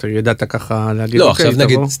חודש, אז אתה ידעת ככה להגיד... לא, עכשיו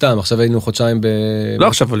נגיד, סתם, עכשיו היינו חודשיים לא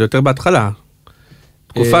עכשיו, אבל יותר בהתחלה.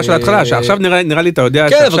 תקופה של ההתחלה, שעכשיו נראה לי אתה יודע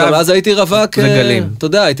שעכשיו... כן, אבל גם אז הייתי רווק, אתה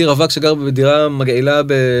יודע, הייתי רווק שגר בדירה מגעילה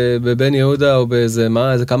בבן יהודה, או באיזה,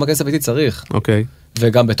 איזה כמה כסף הייתי צריך. אוקיי.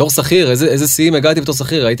 וגם בתור שכיר, איזה שיאים הגעתי בתור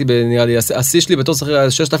שכיר, הייתי נראה לי, השיא שלי בתור שכיר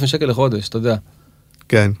היה 6,000 שקל לחודש, אתה יודע.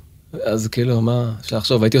 כן. אז כאילו, מה, אפשר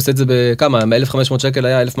לחשוב, הייתי עושה את זה בכמה, 1,500 שקל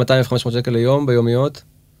היה, 1,200-1,500 שקל ליום, ביומיות,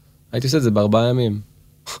 הייתי עושה את זה ב4 ימים.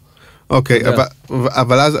 אוקיי,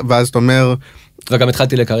 אבל אז אתה אומר... וגם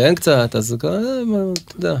התחלתי לקריין קצת, אז אתה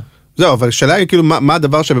יודע. זהו, אבל השאלה היא כאילו, מה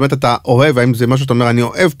הדבר שבאמת אתה אוהב, האם זה משהו שאתה אומר, אני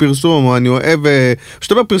אוהב פרסום, או אני אוהב...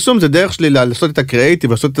 כשאתה אומר פרסום, זה דרך שלי לעשות את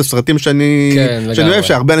הקריאייטיב, לעשות את הסרטים שאני אוהב,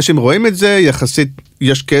 שהרבה אנשים רואים את זה, יחסית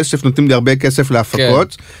יש כסף, נותנים לי הרבה כסף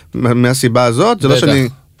להפקות, מהסיבה הזאת, זה לא שאני...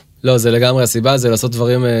 לא, זה לגמרי הסיבה, זה לעשות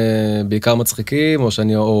דברים בעיקר מצחיקים,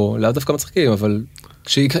 או לאו דווקא מצחיקים, אבל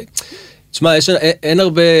תשמע, אין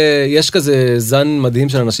הרבה, יש כזה זן מדהים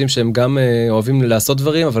של אנשים שהם גם אוהבים לעשות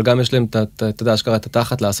דברים, אבל גם יש להם, אתה יודע, אשכרה את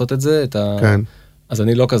התחת לעשות את זה, אז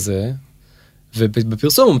אני לא כזה,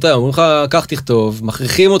 ובפרסום, אומרים לך, כך תכתוב,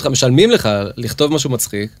 מכריחים אותך, משלמים לך לכתוב משהו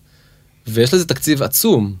מצחיק, ויש לזה תקציב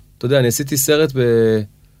עצום, אתה יודע, אני עשיתי סרט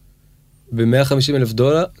 $150,000,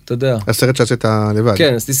 אתה יודע. הסרט שעשית לבד.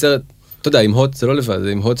 כן, עשיתי סרט, אתה יודע, עם הוט, זה לא לבד,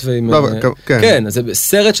 זה עם הוט ועם... כן, זה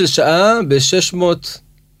סרט של שעה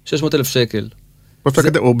ב-600,000 שקל.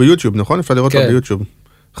 או ביוטיוב, נכון? אפשר לראות אותו ביוטיוב.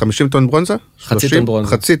 50 טון ברונזה? חצי טון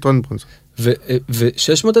ברונזה. חצי טון ברונזה.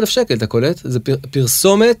 ו-600,000 שקל, אתה קולט? זה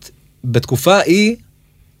פרסומת, בתקופה היא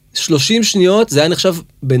 30 שניות, זה היה נחשב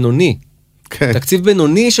בינוני. תקציב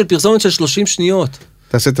בינוני של פרסומת של 30 שניות.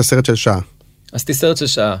 תעשה את הסרט של שעה. עשיתי סרט של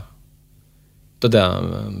שעה. אתה יודע,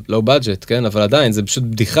 לא בדג'ט, כן? אבל עדיין, זה פשוט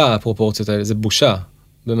בדיחה, הפרופורציות האלה, זה בושה,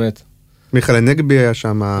 באמת. מיכאל הנגבי היה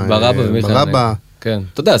שם, ברבא. כן.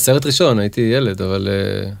 אתה יודע, סרט ראשון, הייתי ילד, אבל...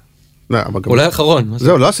 אולי האחרון.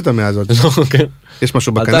 זהו, לא עשית מהזאת. לא, כן. יש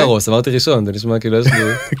משהו בקנה? אל תהרוס, אמרתי ראשון, זה נשמע כאילו יש לי...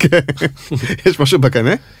 כן. יש משהו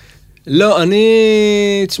בקנה? לא,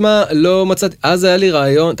 תשמע, לא מצאתי, אז היה לי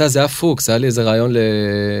רעיון, זה היה פוקס, היה לי איזה רעיון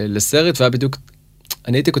לסרט, והיה בדיוק,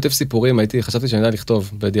 אני הייתי כותב סיפורים, חשבתי שאני יודע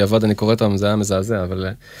לכתוב, בדיעבד אני קורא אותם, זה היה מזעזע, אבל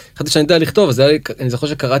חשבתי שאני יודע לכתוב, אז אני זוכר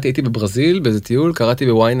שקראתי, הייתי בברזיל, באיזה טיול, קראתי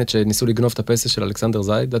בוויינט שניסו לגנוב את הפסל של אלכסנדר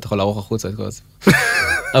זייד, אתה יכול לערוך החוצה את כל זה.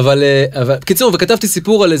 אבל, בקיצור, וכתבתי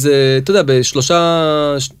סיפור על איזה, אתה יודע,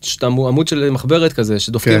 עמוד של מחברת כזה,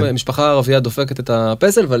 שדופקים, משפחה ערבייה דופקת את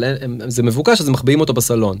הפסל, אבל זה מבוקש, אז מחביאים אותו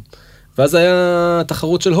בסלון. ואז היה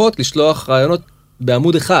תחרות של הוט לשלוח רעיונות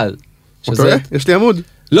בעמוד אחד. יש לי עמוד.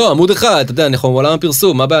 לא, עמוד אחד, אתה יודע, אנחנו בעולם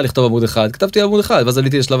הפרסום, מה הבעיה לכתוב עמוד אחד? כתבתי עמוד אחד, ואז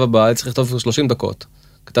עליתי לשלב הבא, הייתי צריך לכתוב 30 דקות.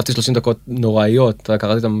 כתבתי 30 דקות נוראיות, קראתי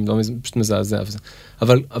אותם, לא פשוט מזעזע.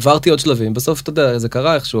 אבל עברתי עוד שלבים, בסוף, אתה יודע, זה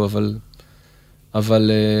קרה איכשהו,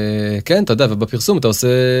 אבל כן, אתה יודע, ובפרסום אתה עושה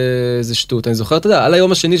איזה שטות, אני זוכר, אתה יודע, על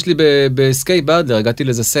היום השני שלי באסקייפ באדלר, הגעתי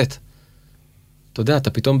לאיזה סט. אתה יודע, אתה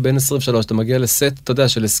פתאום בין 23, אתה מגיע לסט, אתה יודע,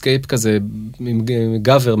 של אסקייפ כזה, עם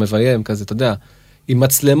גבר מביים כזה, אתה יודע, עם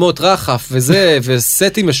מצלמות רחף וזה,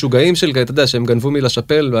 וסטים משוגעים של, אתה יודע, שהם גנבו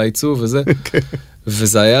מלשפל והעיצוב וזה.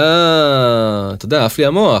 וזה היה, אתה יודע, אף לי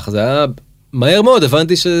המוח, זה היה מהר מאוד,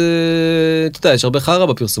 הבנתי ש... אתה יודע, יש הרבה חרא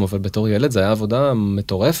בפרסום, אבל בתור ילד זה היה עבודה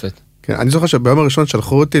מטורפת. כן, אני זוכר שביום הראשון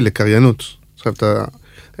שלחו אותי לקריינות. עכשיו אתה...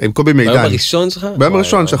 עם קובי מידן. ביום הראשון שלך? ביום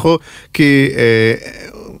הראשון שלחו, כי...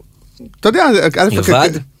 אתה יודע... לבד?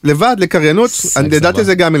 לבד, לקריינות. אני ידעתי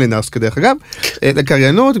זה גם אלינרס, כדרך אגב.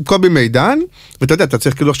 לקריינות, עם קובי מידן, ואתה יודע, אתה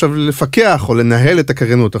צריך כאילו עכשיו לפקח או לנהל את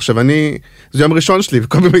הקריינות. עכשיו אני... זה יום ראשון שלי,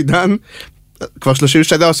 וקובי מידן... כבר 30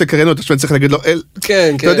 שנה עושה קריינות, עכשיו אני צריך להגיד לו,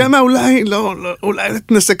 כן, אתה יודע מה, אולי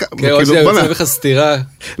תנסה... כן, עוד שנייה, יוצא לך סתירה.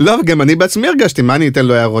 לא, גם אני בעצמי הרגשתי, מה אני אתן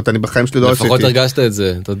לו הערות, אני בחיים שלי לא עשיתי. לפחות הרגשת את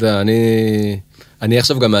זה, אתה יודע, אני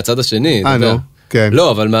עכשיו גם מהצד השני, אתה יודע. כן.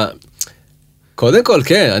 לא, אבל מה... קודם כל,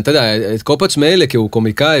 כן, אתה יודע, את קופץ' מאלה, כי הוא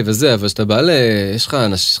קומיקאי וזה, אבל שאתה בא יש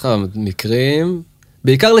לך מקרים,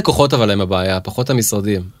 בעיקר לקוחות אבל הם הבעיה, פחות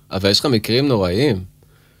המשרדים, אבל יש לך מקרים נוראיים.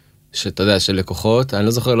 שאתה יודע, של לקוחות, אני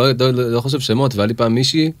לא זוכר, לא חושב שמות, והיה לי פעם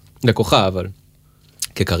מישהי, לקוחה, אבל,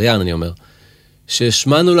 כקריין אני אומר,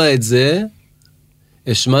 שהשמענו לה את זה,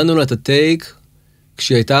 השמענו לה את הטייק,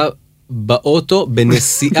 כשהיא הייתה באוטו,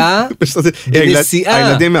 בנסיעה,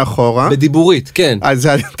 הילדים מאחורה, בדיבורית, כן. אז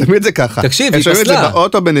תמיד זה ככה. תקשיב, היא פסלה.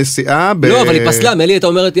 באוטו בנסיעה, לא, אבל היא פסלה, מלי הייתה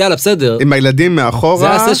אומרת, יאללה, בסדר. עם הילדים מאחורה.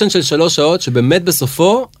 זה היה סשן של 3 שעות, שבאמת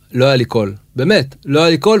בסופו, לא היה לי קול. באמת, לא היה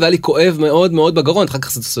לי קול, והיה לי כואב מאוד מאוד בגרון. אחר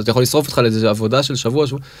כך אתה יכול לשרוף אותך לאיזו עבודה של שבוע.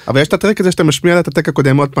 אבל יש את הטריק הזה שאתה משמיע לה את הטק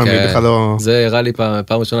הקודם עוד פעם, כן, בכלל לא... זה הראה לי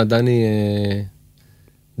פעם ראשונה,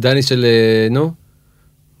 דני של,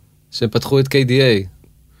 שהם פתחו את KDA.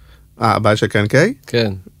 הבעיה של קרן קיי?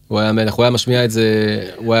 כן, הוא היה משמיע את זה,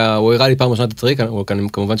 הוא הראה לי פעם ראשונה את הטריק,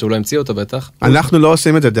 כמובן שהוא לא המציא אותו בטח. אנחנו לא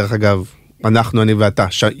עושים את זה דרך אגב, אני ואתה.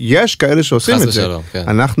 יש כאלה שעושים את זה,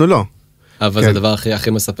 אנחנו לא. אבל זה הדבר הכי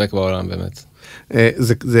מספק בעולם באמת.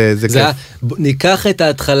 זה כיף. ניקח את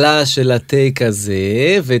ההתחלה של הטייק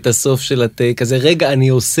הזה, ואת הסוף של הטייק הזה, רגע, אני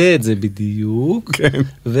עושה את זה בדיוק,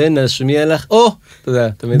 ונשמיע לך, אתה יודע,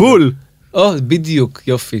 תמיד. בול. בדיוק,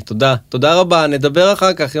 יופי, תודה רבה, נדבר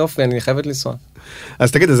אחר כך, יופי, אני חייבת לנסוע.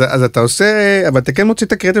 אז תגיד, אז אתה עושה, אבל אתה כן מוציא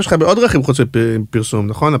את הקריאטיב שלך בעוד דרכים חוץ מפרסום,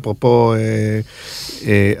 נכון? אפרופו,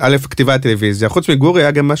 א', כתיבה טלוויזיה, חוץ מגורי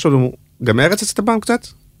היה גם משהו, גם ארץ עשית פעם קצת?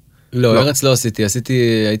 לא, ארץ לא עשיתי,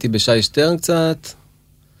 הייתי בשי שטרן קצת,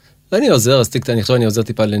 ואני עוזר, אני חושב אני עוזר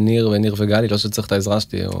טיפה לניר וגלי, לא שצריך את העזרה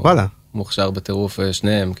שלי, או מוכשר בטירוף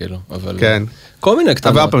שניהם, כאילו, אבל כל מיני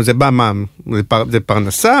קטנות. אבל פעם, זה בא מה? זה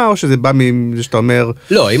פרנסה, או שזה בא מזה שאתה אומר...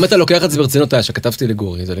 לא, אם אתה לוקח את זה ברצינות, שכתבתי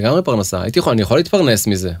לגורי, זה לגמרי פרנסה, אני יכול להתפרנס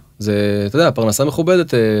מזה, זה, אתה יודע, פרנסה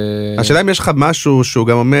מכובדת. השאלה אם יש לך משהו שהוא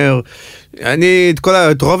גם אומר,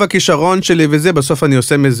 את רוב הכישרון שלי וזה, בסוף אני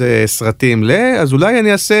עושה מזה סרטים, אז אולי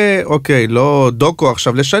אני אעשה, אוקיי, לא דוקו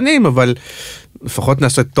עכשיו לשנים, אבל... לפחות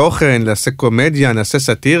נעשה תוכן, נעשה קומדיה, נעשה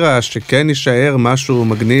סאטירה, שכן יישאר משהו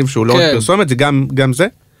מגניב שהוא לא רק פרסומת, זה גם זה?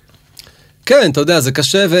 כן, אתה יודע, זה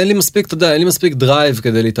קשה, ואין לי מספיק, אתה יודע, אין לי מספיק דרייב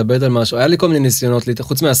כדי להתאבד על משהו. היה לי כל מיני ניסיונות,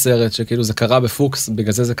 חוץ מהסרט, שכאילו זה קרה בפוקס,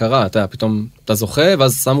 בגלל זה קרה, אתה פתאום, אתה זוכה,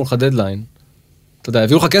 ואז שמו לך דדליין. אתה יודע,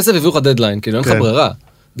 הביאו לך כסף, הביאו לך דדליין, כאילו אין לך ברירה.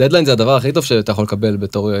 דדליין זה הדבר הכי טוב שאתה יכול לקבל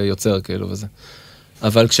בתור יוצר, כאילו, וזה.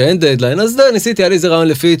 אבל כשאין דדליין, אז ניסיתי, היה לי איזה רעיון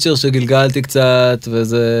לפיצ'ר שגלגלתי קצת,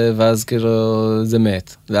 ואז כאילו זה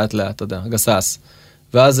מת, לאט לאט, אתה יודע, גסס.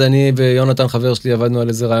 ואז אני ויונתן חבר שלי עבדנו על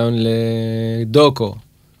איזה רעיון לדוקו,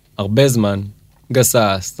 הרבה זמן,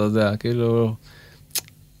 גסס, אתה יודע, כאילו...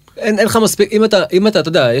 אין לך מספיק, אם אתה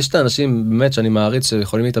יודע, יש את האנשים באמת שאני מעריץ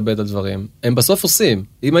שיכולים להתאבד על דברים, הם בסוף עושים.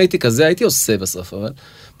 אם הייתי כזה, הייתי עושה בסוף, אבל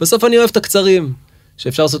בסוף אני אוהב את הקצרים,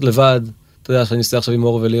 שאפשר לעשות לבד. אתה יודע, שאני עושה עכשיו עם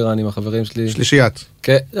אור ולירה, אני עם החברים שלי. שלישיית.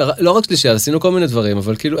 כן, לא רק שלישיית, עשינו כל מיני דברים,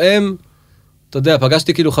 אבל כאילו הם, אתה יודע,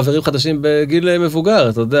 פגשתי כאילו חברים חדשים בגיל מבוגר,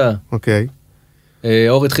 אתה יודע. אוקיי.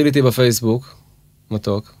 אור התחיל איתי בפייסבוק,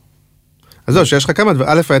 מתוק. אז זהו, שיש לך כמה,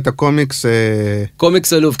 וא' היה את הקומיקס...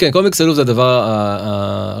 קומיקס אלוף, כן, קומיקס אלוף זה הדבר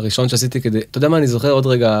הראשון שעשיתי כדי, אתה יודע מה, אני זוכר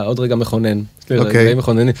עוד רגע מכונן. אוקיי.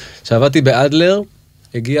 שעבדתי באדלר,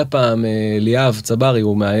 הגיע פעם ליאב צברי,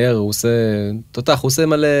 הוא מאייר, הוא עושה תותח, הוא עושה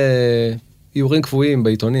מלא איורים קבועים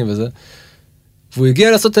בעיתונים וזה. והוא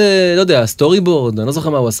הגיע לעשות, לא יודע, סטורי בורד, אני לא זוכר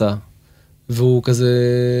מה הוא עשה. והוא כזה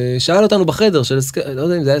שאל אותנו בחדר של לא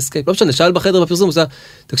יודע אם זה היה אסקייפ, לא משנה, שאל בחדר בפרסום, הוא אמר,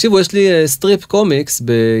 תקשיבו, יש לי סטריפ קומיקס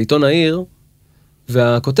בעיתון העיר,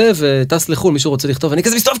 והכותב טס לחול, מישהו רוצה לכתוב, אני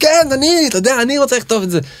כזה מסתובב, כן, אתה יודע, אני רוצה לכתוב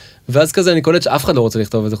את זה. ואז כזה אני קולט שאף אחד לא רוצה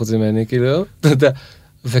לכתוב את זה חוץ ממני, כאילו, אתה יודע.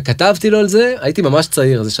 וכתבתי לו על זה, הייתי ממש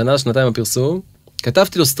צעיר, זה שנה, שנתיים הפרסום,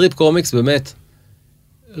 כתבתי לו סטריפ קומיקס, באמת,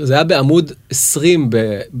 זה היה בעמוד 20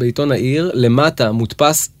 בעיתון העיר, למטה,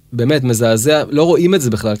 מודפס, באמת מזעזע, לא רואים את זה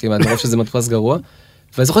בכלל כמעט, מרוב שזה מדפס גרוע,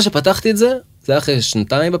 ואני זוכר שפתחתי את זה, זה היה אחרי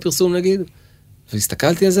שנתיים בפרסום נגיד,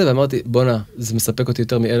 והסתכלתי על זה ואמרתי, בונה, זה מספק אותי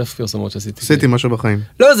יותר מ1,000 פרסומות שעשיתי. עשיתי משהו בחיים.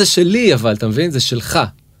 לא, זה שלי אבל, אתה מבין? זה שלך.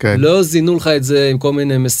 כן. לא זינו לך את זה עם כל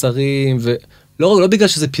מיני מסרים, לא בגלל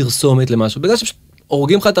שזה פרסומת למשהו, בגלל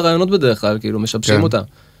שהורגים לך את הרעיונות בדרך כלל, כאילו, משבשים אותה.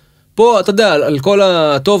 פה, אתה יודע, על כל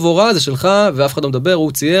הטוב או רע, זה שלך, ואף אחד לא מדבר,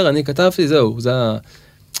 הוא צייר, אני כתבתי, זהו, זה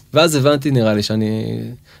ואז הבנתי, נראה לי,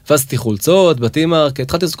 ואז חולצות, בתימרק,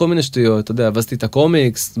 התחלתי לעשות כל מיני שטויות, אתה יודע, ואז את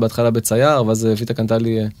הקומיקס, בהתחלה בצייר, ואז ויטה קנתה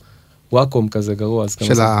לי וואקום כזה גרוע.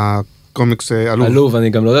 של הקומיקס עלוב. עלוב, אני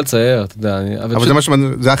גם לא יודע לצייר, אתה יודע. אבל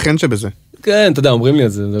זה החן שבזה. כן, אתה יודע, אומרים לי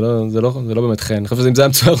את זה, זה לא באמת חן. אני חושב שאם זה היה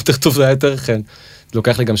מצויר יותר טוב, זה היה יותר חן. זה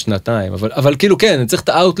לוקח לי גם שנתיים, אבל כאילו כן, אני צריך את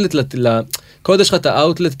האוטלט, כל עוד יש לך את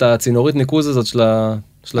האוטלט, את הצינורית ניקוז הזאת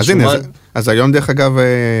של השומן. אז היום דרך אגב,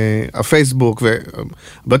 הפייסבוק,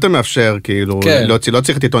 הרבה יותר מאפשר, כאילו, לא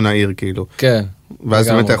צריך את עיתון העיר, כאילו. כן. ואז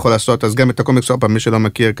באמת אתה יכול לעשות, אז גם את הקומיקס, מי שלא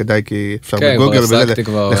מכיר, כדאי, כי אפשר בגוגל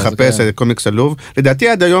לחפש את קומיקס עלוב. לדעתי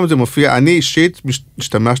עד היום זה מופיע, אני אישית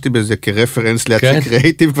השתמשתי בזה כרפרנס להציג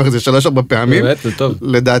קריאיטיב, כבר זה 3-4 פעמים. באמת, זה טוב.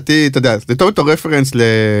 לדעתי, אתה יודע, זה טוב אותו רפרנס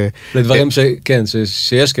לדברים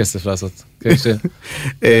שיש כסף לעשות.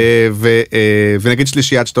 ונגיד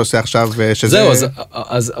שלישיית שאתה עושה עכשיו, זהו,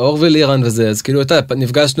 אז אור ולירן וזה, אז כאילו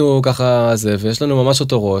נפגשנו ככה, ויש לנו ממש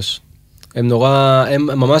אותו ראש. הם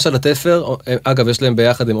ממש על התפר, אגב, יש להם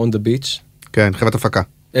ביחד, הם on the beach. כן, חברת הפקה.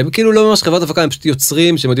 הם כאילו לא ממש חברת הפקה, הם פשוט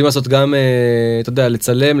יוצרים, שהם יודעים לעשות גם, אתה יודע,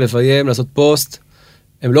 לצלם, לביים, לעשות פוסט.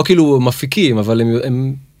 הם לא כאילו מפיקים, אבל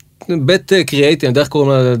הם בית קריאייטי, אני יודע איך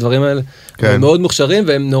קוראים לדברים האלה. הם מאוד מוכשרים,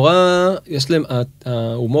 והם נורא, יש להם,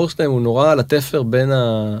 ההומור שלהם הוא נורא על התפר בין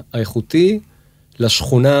האיכותי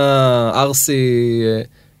לשכונה ארסי,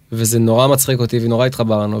 וזה נורא מצחיק אותי, ונורא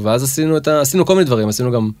התחברנו, ואז עשינו כל מיני דברים,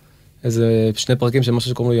 עשינו גם איזה 2 פרקים של משהו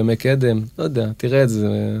שקוראים לו ימי קדם, לא יודע, תראה את זה,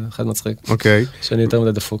 אחד מצחיק. אוקיי. שאני יותר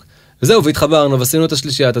מדי דפוק. וזהו, והתחברנו, ועשינו את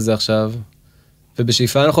השלישיית הזה עכשיו,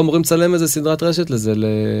 ובשאיפה אנחנו אמורים לצלם איזה סדרת רשת לזה,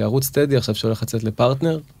 לערוץ טדי עכשיו שהולך לצאת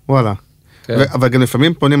לפרטנר. וואלה. אבל גם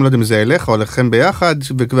לפעמים פונים, לא יודע אם זה אליך או לכם ביחד,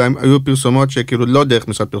 וכבר היו פרסומות שכאילו לא דרך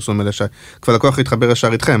משרד פרסום, אלא שכבר לקוח יתחבר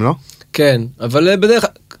ישר איתכם, לא? כן, אבל בדרך,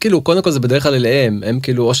 כאילו, קודם כל זה בדרך כלל אליהם, הם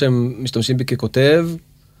כאילו, או שהם משתמשים בי ככותב,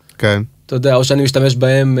 כן. אתה יודע, או שאני משתמש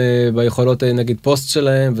בהם ביכולות, נגיד, פוסט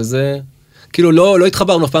שלהם, וזה, כאילו, לא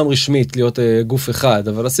התחברנו אף פעם רשמית להיות גוף אחד,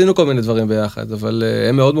 אבל עשינו כל מיני דברים ביחד, אבל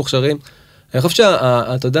הם מאוד מוכשרים. אני חושב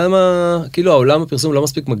אתה יודע מה, כאילו, העולם הפרסום לא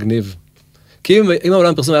מספיק מגניב. כי אם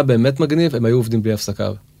העולם הפרסום היה באמת מגניב, הם היו עובדים בלי הפסקה.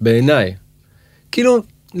 בעיניי. כאילו,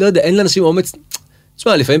 לא יודע, אין לאנשים אומץ,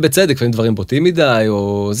 תשמע, לפעמים בצדק, לפעמים דברים בוטים מדי,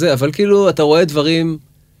 או זה, אבל כאילו, אתה רואה דברים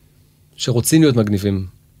שרוצים להיות מגניבים.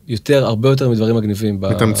 יותר, הרבה יותר מדברים מגניבים.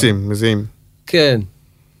 מתאמצים, מזיעים. כן.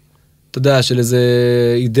 אתה יודע, של איזה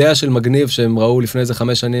אידאה של מגניב שהם ראו לפני איזה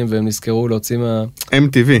 5 שנים, והם נזכרו להוציא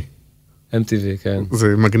MTV. MTV, כן. זה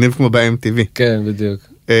מגניב כמו ב-MTV. כן, בדיוק.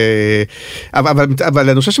 אבל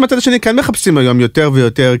אני חושב שמתד השני כן מחפשים היום יותר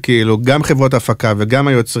ויותר, כאילו, גם חברות הפקה וגם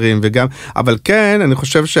היוצרים וגם, אבל כן, אני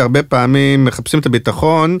חושב שהרבה פעמים מחפשים את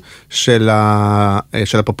הביטחון של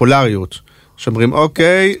הפופולריות. שאומרים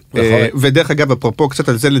אוקיי, ודרך אגב, אפרופו קצת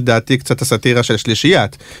על זה לדעתי, קצת הסאטירה של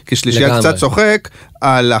שלישיית, כי שלישיית קצת צוחק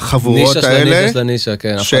על החבורות האלה,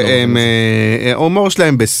 שהם, ההומור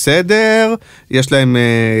שלהם בסדר, יש להם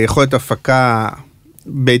יכולת הפקה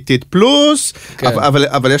ביתית פלוס,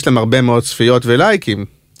 אבל יש להם הרבה מאוד צפיות ולייקים.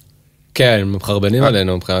 כן, הם מחרבנים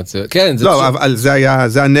עלינו מבחינת זה. כן, לא, אבל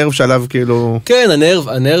זה הנרב שעליו כאילו... כן,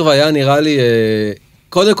 הנרב היה נראה לי...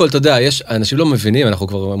 קודם כל, אתה יודע, אנשים לא מבינים, אנחנו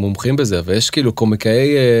כבר מומחים בזה, ויש כאילו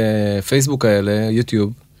קומיקאי פייסבוק האלה,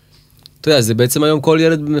 יוטיוב. אתה יודע, זה בעצם היום כל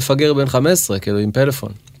ילד מפגר בן 15, כאילו, עם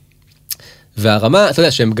פלאפון. והרמה, אתה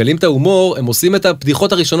יודע, שהם מגלים את ההומור, הם עושים את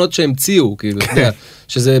הבדיחות הראשונות שהם ציעו, כאילו, אתה יודע,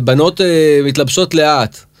 שזה בנות מתלבשות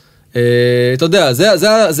לאט. אתה יודע,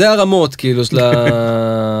 זה הרמות, כאילו, של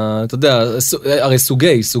ה... אתה יודע, הרי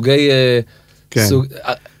סוגי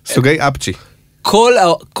אפצ'י.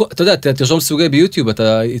 אתה יודע, תרשום סוגי ביוטיוב,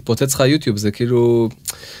 אתה יתפוצץ לך יוטיוב, זה כאילו,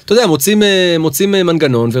 אתה יודע, מוצאים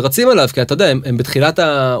מנגנון ורצים עליו, כי אתה יודע, הם בתחילת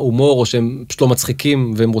ההומור, או שהם פשוט לא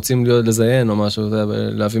מצחיקים, והם רוצים לזיין או משהו,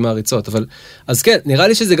 להביא מעריצות, אבל, אז כן, נראה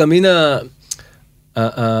לי שזה גם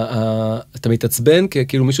אתה מתעצבן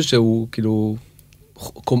כאילו מישהו שהוא כאילו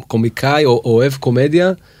קומיקאי או אוהב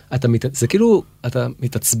קומדיה, זה כאילו, אתה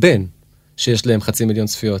מתעצבן שיש להם 500,000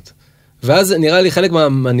 צפיות. ואז נראה לי חלק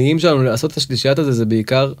מהמניעים שלנו לעשות את השלישיית הזה, זה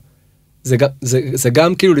בעיקר, זה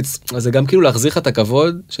גם כאילו להחזיר לך את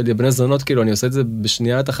הכבוד של בני זונות, כאילו אני עושה את זה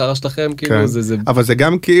בשנייה את החרא שלכם, כאילו זה... אבל זה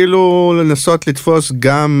גם כאילו לנסות לתפוס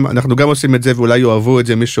גם, אנחנו גם עושים את זה ואולי יאהבו את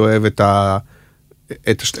זה, מי שאוהב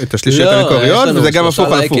את השלישיות המקוריות, וזה גם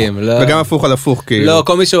הפוך על הפוך, וגם הפוך על הפוך, כאילו. לא,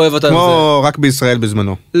 כל מי שאוהב אותנו כמו רק בישראל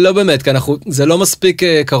בזמנו. לא באמת, כי זה לא מספיק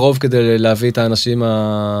קרוב כדי להביא את האנשים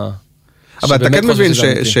אבל אתה כן מבין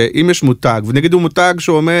שאם יש מותג, ונגיד הוא מותג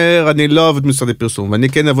שהוא אומר, אני לא עובד משרדי פרסום, ואני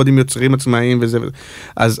כן אעבוד עם יוצרים עצמאיים וזה,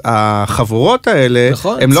 אז החבורות האלה,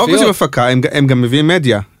 הם לא עושים הפקה, הם גם מביאים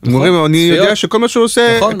מדיה. הם אומרים, אני יודע שכל מה שהוא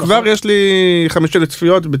עושה, כבר יש לי 5,000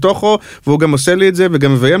 צפיות בתוכו, והוא גם עושה לי את זה,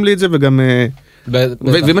 וגם מביים לי את זה, וגם...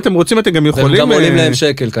 ואם אתם רוצים, אתם גם יכולים... והם גם עולים להם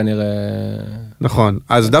שקל כנראה. נכון,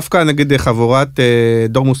 אז דווקא נגיד חברת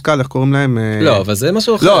דור מושכל, איך קוראים להם? לא, אבל זה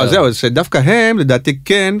משהו אחר. לא, זהו, שדווקא הם, לדעתי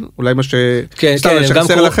כן, אולי מה ש... כן, הם גם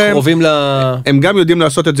קרובים הם גם יודעים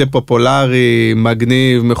לעשות את זה פופולרי,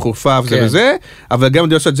 מגניב, מחופף, זה וזה, אבל גם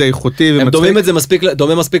יודעים לעשות את זה איכותי ומצחיק. הם דומים את זה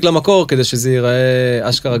דומה מספיק למקור, כדי שזה ייראה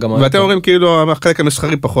אשכרה גם... ואתם אומרים כאילו, החלק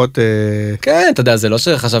המסחרי פחות... כן, אתה יודע, זה לא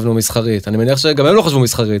שחשבנו מסחרית, אני מניח שגם הם לא חשבו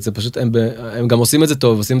מסחרית, זה פשוט, הם גם עושים את זה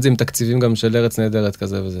טוב, עושים את זה עם תקציבים גם של ארץ נהדרת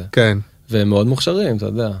כזה וזה. כן. והם מאוד מוכשרים, אתה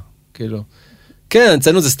יודע, כאילו. כן,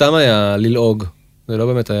 אצלנו זה סתם היה ללעוג, זה לא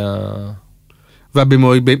באמת היה...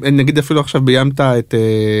 והבימוי, נגיד אפילו עכשיו ביימת את...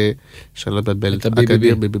 שלא בלבל. את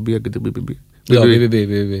הביבי. לא,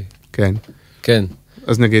 ביבי. כן. כן.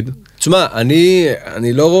 אז נגיד. תשמע,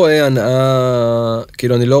 אני לא רואה הנאה,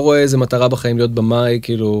 כאילו אני לא רואה איזה מטרה בחיים להיות במאי,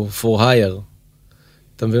 כאילו, for hire.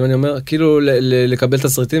 אתה מבין מה אני אומר? כאילו לקבל את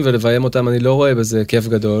הסרטים ולביים אותם, אני לא רואה בזה כיף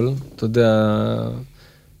גדול, אתה יודע...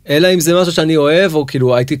 אלא אם זה משהו שאני אוהב, או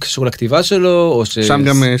כאילו הייתי קשור לכתיבה שלו, או ש... שם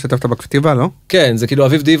גם שתפת בכתיבה, לא? כן, זה כאילו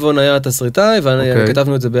אביב דיבון היה התסריטאי,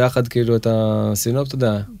 וכתבנו את זה ביחד, כאילו את הסינופ, אתה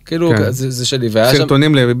יודע, כאילו זה שלי.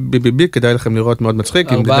 סרטונים ל-BBB, כדאי לכם לראות מאוד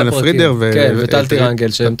מצחיק, עם דנה פרידר וטל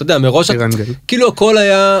טירנגל, שהם, אתה יודע, מראש, כאילו הכל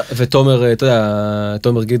היה, ותומר, אתה יודע,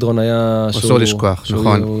 תומר גידרון היה... אסור לשכוח,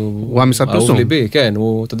 נכון. הוא המשרד פרסום. אהוב ליבי, כן,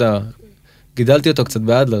 הוא, אתה יודע, גידלתי אותו קצת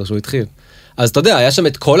באדלר, שהוא התחיל. אז אתה יודע, היה שם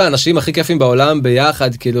את כל האנשים הכי כיפים בעולם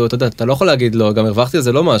ביחד, כאילו, אתה יודע, אתה לא יכול להגיד לו, גם הרווחתי על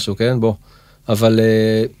זה לא משהו, כן? בוא. אבל...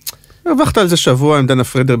 הרווחת על זה שבוע עם דנה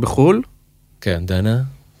פרידר בחול? כן, דנה.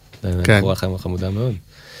 דנה, בחורה חמודה מאוד.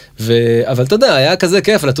 אבל אתה יודע, היה כזה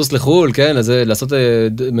כיף לטוס לחול, כן? לעשות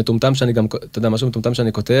מטומטם שאני גם, אתה יודע, משהו מטומטם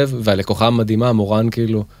שאני כותב, והלקוחה מדהימה, מורן,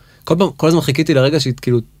 כאילו. כל הזמן חיכיתי לרגע שהיא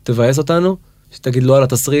כאילו תבאס אותנו, שתגיד לא על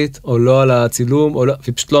התסריט, או לא על הצילום,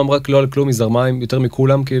 והיא פשוט לא אמרה לא על כלום, היא זרמה יותר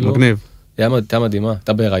מכולם, כאילו. מגניב. הייתה מדהימה,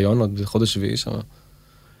 הייתה בהיריון עוד בחודש שביעי שם.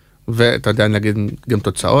 ואתה יודע, נגיד, גם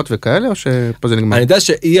תוצאות וכאלה, או שפה זה נגמר? אני יודע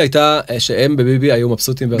שהיא הייתה, שהם בביבי היו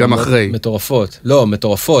מבסוטים גם אחרי. מטורפות. לא,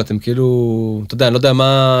 מטורפות, הם כאילו, אתה יודע, אני לא יודע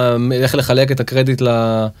איך לחלק את הקרדיט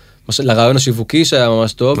לרעיון השיווקי שהיה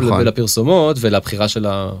ממש טוב, ולפרסומות, ולבחירה של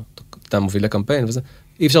המובילי קמפיין וזה.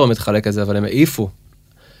 אי אפשר באמת לחלק את זה, אבל הם העיפו.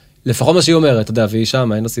 לפחות מה שהיא אומרת, אתה יודע, והיא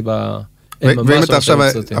שם, אין לה סיבה... ואם אתה עכשיו,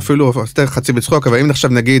 אפילו חצי בצחוק, אבל אם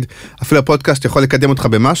עכשיו נגיד, אפילו הפודקאסט יכול לקדם אותך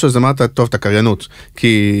במשהו, אז אמרת, טוב, את הקריינות.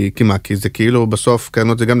 כי מה? כי זה כאילו בסוף,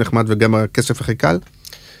 קריינות זה גם נחמד וגם הכסף הכי קל?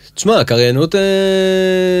 תשמע, קריינות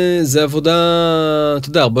זה עבודה, אתה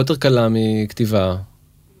יודע, הרבה יותר קלה מכתיבה,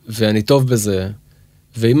 ואני טוב בזה,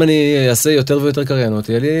 ואם אני אעשה יותר ויותר קריינות,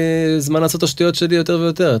 יהיה לי זמן לעשות את השטויות שלי יותר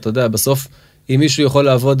ויותר, אתה יודע, בסוף, אם מישהו יכול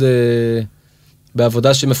לעבוד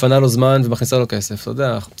בעבודה שמפנה לו זמן ומכניסה לו כסף, אתה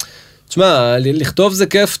יודע, תשמע, לכתוב זה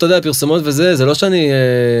כיף, אתה יודע, פרסומות וזה, זה לא שאני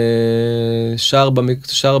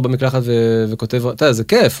שר במקלחת וכותב, אתה יודע, זה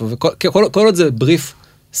כיף, כל עוד זה בריף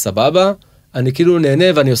סבבה, אני כאילו נהנה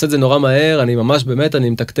ואני עושה את זה נורא מהר, אני ממש באמת, אני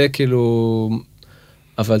מתקתק כאילו,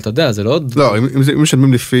 אבל אתה יודע, זה לא עוד... לא, אם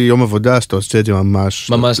משלמים לפי יום עבודה, אז אתה עושה את זה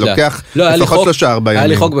ממש לוקח לפחות 3-4 ימים. היה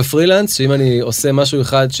לי חוק בפרילנס, שאם אני עושה משהו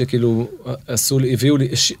אחד שכאילו,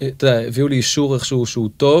 הביאו לי אישור איכשהו שהוא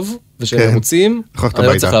טוב, ושהם רוצים, אני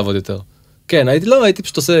לא צריך לעבוד יותר. כן, הייתי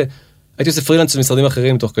פשוט עושה פרילנס של משרדים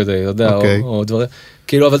אחרים תוך כדי, אתה יודע, או דברים.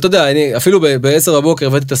 כאילו, אבל אתה יודע, אפילו ב-10 בבוקר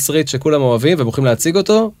הבאתי תסריט שכולם אוהבים, והם הולכים להציג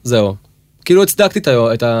אותו, זהו. כאילו, הצדקתי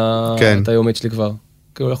את היומית שלי כבר.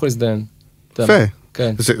 כאילו, לא יכול להזדיין. יפה.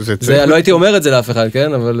 כן. לא הייתי אומר את זה לאף אחד,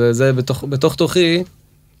 כן? אבל זה בתוך תוכי.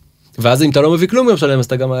 ואז אם אתה לא מביא כלום יום שלם, אז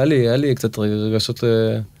אתה גם היה לי קצת רגשות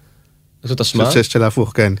אשמה. של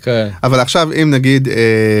ההפוך, כן. אבל עכשיו, אם נגיד,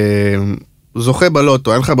 זוכה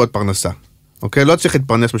בלוטו, אין לך בעוד פרנסה. אוקיי? לא צריך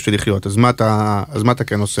להתפרנס בשביל לחיות. אז מה אתה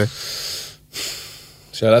כן עושה?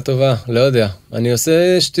 שאלה טובה, לא יודע. אני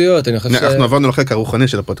עושה שטויות, אני חושב אנחנו עברנו לחלק הרוחני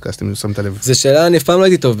של הפודקאסט, אם שמת לב. זה שאלה, אני אף פעם לא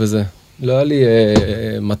הייתי טוב בזה. לא היה לי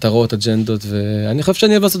מטרות, אג'נדות, ואני חושב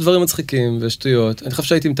שאני אוהב לעשות דברים מצחיקים ושטויות. אני חושב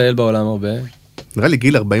שהייתי מטייל בעולם הרבה. נראה לי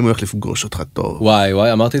גיל 40 הולך לפגוש אותך טוב.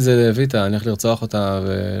 וואי, אמרתי את זה לויטה, אני הולך לרצוח אותה,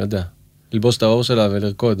 ולא יודע, ללבוש את האור שלה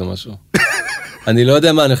ולרקוד או משהו. אני לא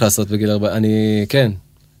יודע מה אני הולך לעשות בגיל 40, כן.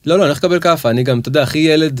 לא, אני הולך לקבל כאפה, אני גם, אתה יודע, הכי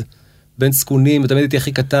ילד בין סכונים, ותמיד הייתי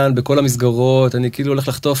הכי קטן בכל המסגרות, אני כאילו הולך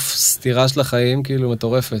לחטוף סתירה של החיים, כאילו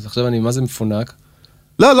מטורפת. עכשיו אני, מה זה מפונק?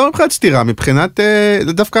 לא מבחינת סתירה, מבחינת,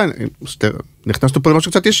 דווקא, נכנסנו פה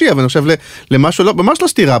למשהו קצת אישי, אבל אני חושב למשהו, ממש לא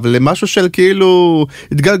סתירה, אבל למשהו של כאילו,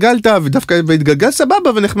 התגלגלת, ודווקא התגלגל סבבה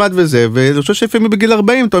ונחמד וזה, ואני חושב שלפעמים בגיל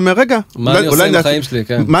 40, אתה אומר, רגע, מה אני עושה עם החיים שלי,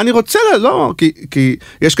 כן. מה אני רוצה, לא, כי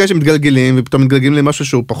יש כאלה שמתגלגלים, ופתאום מתגלגלים למשהו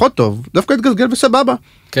שהוא פחות טוב, דווקא התגלגל וסבבה.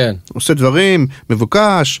 כן. עושה דברים,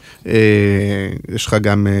 מבוקש, יש לך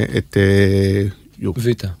גם את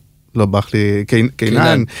ויטה. לא ברח לי,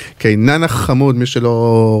 קינן החמוד, מי שלא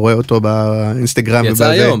רואה אותו באינסטגרם.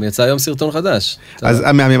 יצא היום סרטון חדש.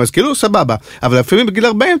 אז כאילו סבבה, אבל לפעמים בגיל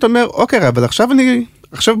 40 אתה אומר, אוקיי, אבל עכשיו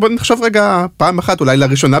בוא נחשוב רגע פעם אחת, אולי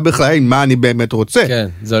לראשונה בכלל, מה אני באמת רוצה. כן,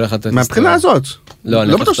 זה הולך לתת מהבחינה הזאת.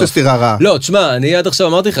 לא בטוח שסתירה רעה. לא, תשמע, אני עד עכשיו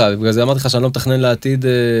אמרתי לך, בגלל זה אמרתי לך שאני לא מתכנן לעתיד,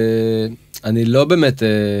 אני לא באמת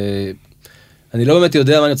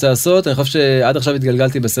יודע מה אני רוצה לעשות, אני חושב שעד עכשיו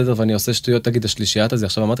התגלגלתי בסדר ואני עושה שטויות, תגיד השלישיית הזה,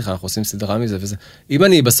 עכשיו אמרתי לך, אנחנו עושים סדרה מזה וזה. אם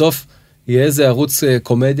אני בסוף יהיה איזה ערוץ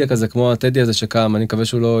קומדיה כזה, כמו הטדי הזה שקם, אני מקווה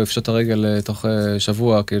שהוא לא יפשוט הרגל תוך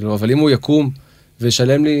שבוע, כאילו, אבל אם הוא יקום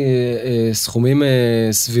וישלם לי סכומים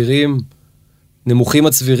סבירים, נמוכים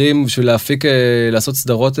עד סבירים, בשביל להפיק, לעשות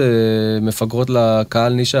סדרות מפגרות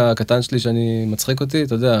לקהל נישה הקטן שלי שאני מצחיק אותי,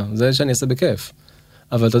 אתה יודע, זה שאני אעשה בכיף.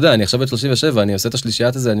 אבל אתה יודע, אני עכשיו בת 37, אני עושה את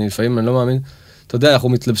השלישיית הזה, אני לפעמים, אני לא מאמין, אתה יודע, אנחנו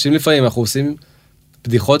מתלבשים לפעמים, אנחנו עושים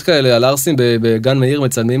בדיחות כאלה על ארסים בגן מאיר,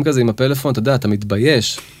 מצלמים כזה עם הפלאפון, אתה יודע, אתה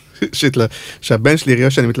מתבייש. שהבן שלי יראה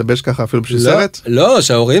שאני מתלבש ככה אפילו בשביל סרט? לא,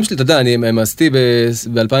 שההורים שלי, אתה יודע, הם עשיתי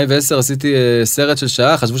ב-2010, עשיתי סרט של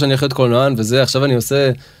שעה, חשבו שאני הולך להיות קולנוען וזה, עכשיו אני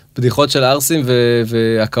עושה בדיחות של ארסים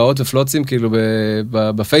והקאות ופלוצים, כאילו,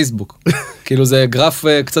 בפייסבוק. כאילו זה גרף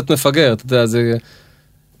קצת מפגר, אתה יודע, זה...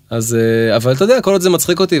 אז, אבל אתה יודע, כל עוד זה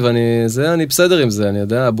מצחיק אותי, ואני בסדר עם זה, אני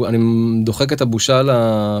יודע, אני דוחק את הבושה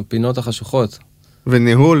לפינות החשוכות.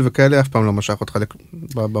 וניהול וכאלה אף פעם לא משך אותך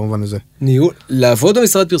במובן הזה. ניהול, לעבוד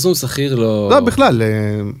במשרד פרסום שכיר לא... לא, בכלל,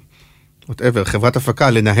 whatever, חברת הפקה,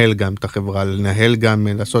 לנהל גם את החברה, לנהל גם,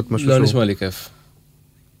 לעשות משהו לא נשמע לי כיף.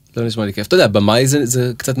 לא נשמע לי כיף. אתה יודע, במאי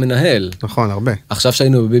זה קצת מנהל. נכון, הרבה. עכשיו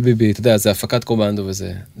שהיינו בבי-בי-בי, אתה יודע, זה הפקת קומנדו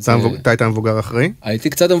וזה. אתה היית מבוגר אחרי? הייתי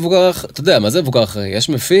קצת מבוגר, אתה יודע, מה זה מבוגר אחרי? יש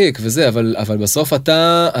מפיק וזה, אבל בסוף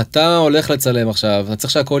אתה הולך לצלם עכשיו, אתה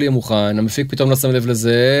צריך שהכל יהיה מוכן, המפיק פתאום לא שם לב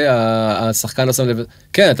לזה, השחקן לא שם לב לזה.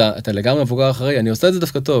 כן, אתה לגמרי מבוגר אחרי, אני עושה את זה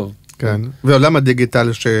דווקא טוב. כן, ועולם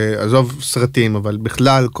הדיגיטל שעזוב סרטים, אבל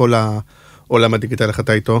בכלל כל העולם הדיגיטל, איך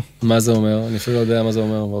אתה איתו? מה זה אומר? אני אפילו לא יודע מה זה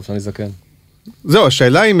אומר, באופן נזקן. זהו,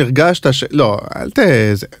 השאלה אם הרגשת לא,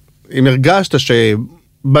 אם הרגשת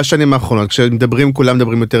שבשנים האחרונות, כשמדברים, כולם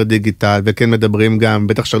מדברים יותר דיגיטל, וכן מדברים גם,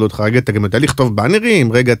 בטח שאלו אותך, רגע, אתה גם יודע לכתוב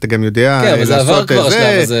באנרים, רגע, אתה גם יודע לעשות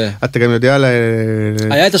את זה, אתה גם יודע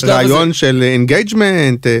רעיון של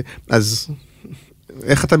אינגייג'מנט, אז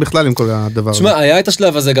איך אתה בכלל עם כל הדבר הזה? תשמע, היה את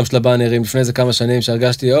השלב הזה גם של הבאנרים, לפני איזה כמה שנים,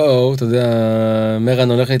 שהרגשתי, אתה יודע,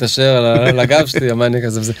 מרן הולך להתאשר על הגב שלי, המאניק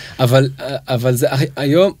הזה וזה, אבל זה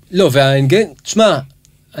היום, לא, תשמע,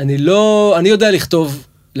 אני יודע לכתוב,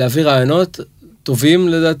 להביא רעיונות טובים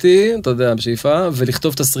לדעתי, אתה יודע, בשאיפה,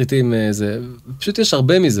 ולכתוב תסריטים, פשוט יש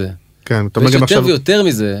הרבה מזה. כן, ויש יותר ויותר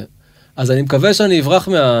מזה. אז אני מקווה שאני אברח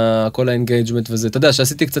מכל האנגייג'מנט וזה, אתה יודע,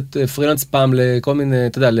 שעשיתי קצת פרילנס פעם לכל מיני,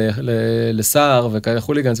 אתה יודע, לסער וכאלה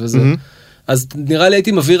חוליגנס וזה, אז נראה לי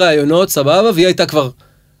הייתי מביא רעיונות, סבבה, והיא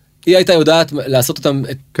הייתה יודעת לעשות אותם,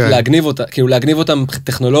 להגניב אותם, כאילו להגניב אותם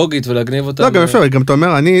טכנולוגית ולהגניב אותם. לא, גם יפה, גם אתה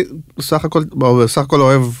אומר, אני סך הכל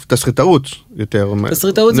אוהב תסריטאות יותר.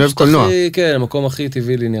 תסריטאות זה פשוט הכי, כן, המקום הכי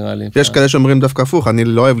טבעי לי נראה לי. יש כאלה שאומרים דווקא הפוך, אני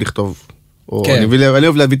לא אוהב לכתוב. אני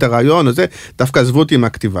אוהב להביא את הרעיון, דווקא עזבו אותי עם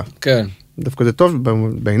הכתיבה. כן. דווקא זה טוב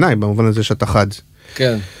בעיניי, במובן הזה שאתה חד.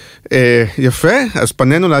 כן. יפה, אז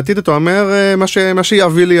פנינו לעתיד, אתה אומר, מה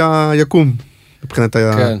שיביא לי היקום, מבחינת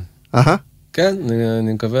כן. כן,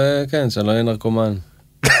 אני מקווה, כן, שאני לא אהיה נרקומן.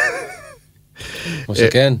 או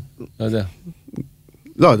שכן, לא יודע.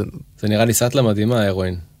 לא. זה נראה לי סטלה מדהימה,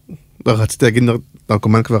 ההרואין. לא, רציתי להגיד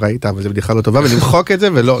נרקומן כבר היית, אבל זה בדיחה לא טובה, ונמחוק את זה,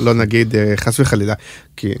 ולא נגיד חס וחלילה,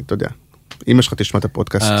 כי אתה יודע, אמא שלך תשמע את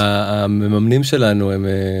הפודקאסט. המממנים שלנו הם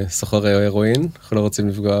סוחרי הרואין, אנחנו לא רוצים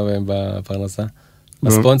לפגוע בהם בפרנסה.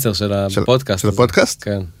 הספונסר של הפודקאסט. של הפודקאסט?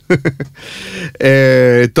 כן.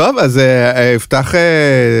 טוב, אז יפתח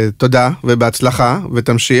תודה ובהצלחה,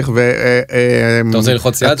 ותמשיך. אתה רוצה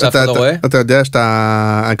ללחוץ יד שאף אחד לא רואה? אתה יודע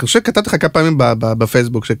שאתה, אני חושב שכתבתי לך כמה פעמים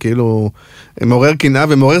בפייסבוק, שכאילו מעורר קנאה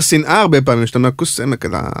ומעורר שנאה הרבה פעמים, שאתה אומר, כוס עמק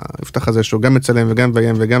על היפתח הזה, שהוא גם מצלם וגם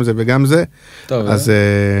וגם וגם זה וגם זה. טוב,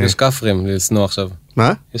 יש כפרים לסנוע עכשיו.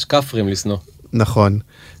 מה? יש כפרים לסנוע. נכון.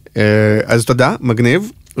 אז תודה,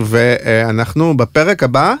 מגניב, ואנחנו בפרק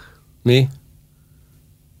הבא... מי?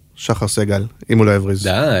 שחר סגל, אם הוא לא הבריז.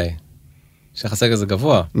 די. שחר סגל זה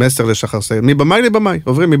גבוה. מסר לשחר סגל. מבמאי לבמאי,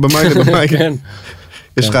 עוברים מבמאי לבמאי. כן.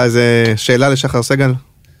 יש לך איזה שאלה לשחר סגל?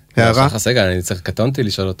 הערה? שחר סגל, אני צריך, קטונתי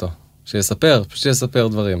לשאול אותו. שיספר, פשוט שיספר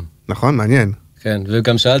דברים. נכון, מעניין. כן,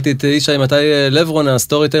 וגם שאלתי את ישי מתי לברון,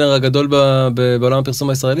 הסטורי טיילר הגדול בעולם הפרסום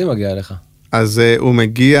הישראלי מגיע אליך. אז הוא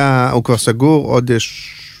מגיע, הוא כבר סגור עוד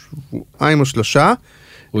שבועיים או 3.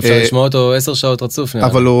 הוא אפשר לשמוע אותו 10 שעות רצוף.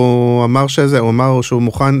 אבל הוא אמר שזה, הוא אמר שהוא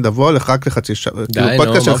מוכן לבוא רק לחצי שעה. די,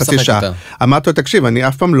 פודקאסט של חצי שעה. אמרתי לו, תקשיב, אני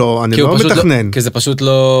אף פעם לא, אני לא מתכנן. כי זה פשוט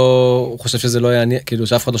לא, הוא חושב שזה לא יעניין, כאילו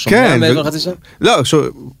שאף אחד לא שומע מעבר לחצי שעה? לא,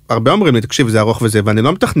 הרבה אומרים לי, תקשיב, זה ארוך וזה, ואני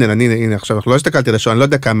לא מתכנן, הנה עכשיו, לא הסתכלתי על השעה, אני לא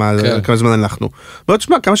יודע כמה זמן אנחנו. לא,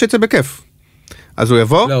 תשמע, כמה שיצא בכיף. אז הוא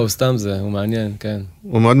יבוא? לא, הוא סתם זה, הוא מעניין, כן.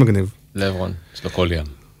 הוא מאוד מגניב. לברון, יש לו קול ים.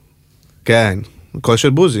 כן, קול של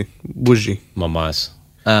בוז'י. ממש.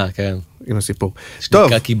 כן. עם הסיפור.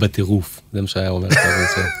 טוב. קקי בטירוף, זה מה שהיה אומר.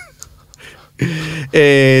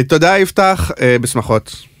 תודה יפתח,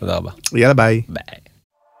 בשמחות. תודה רבה. יאללה ביי. ביי.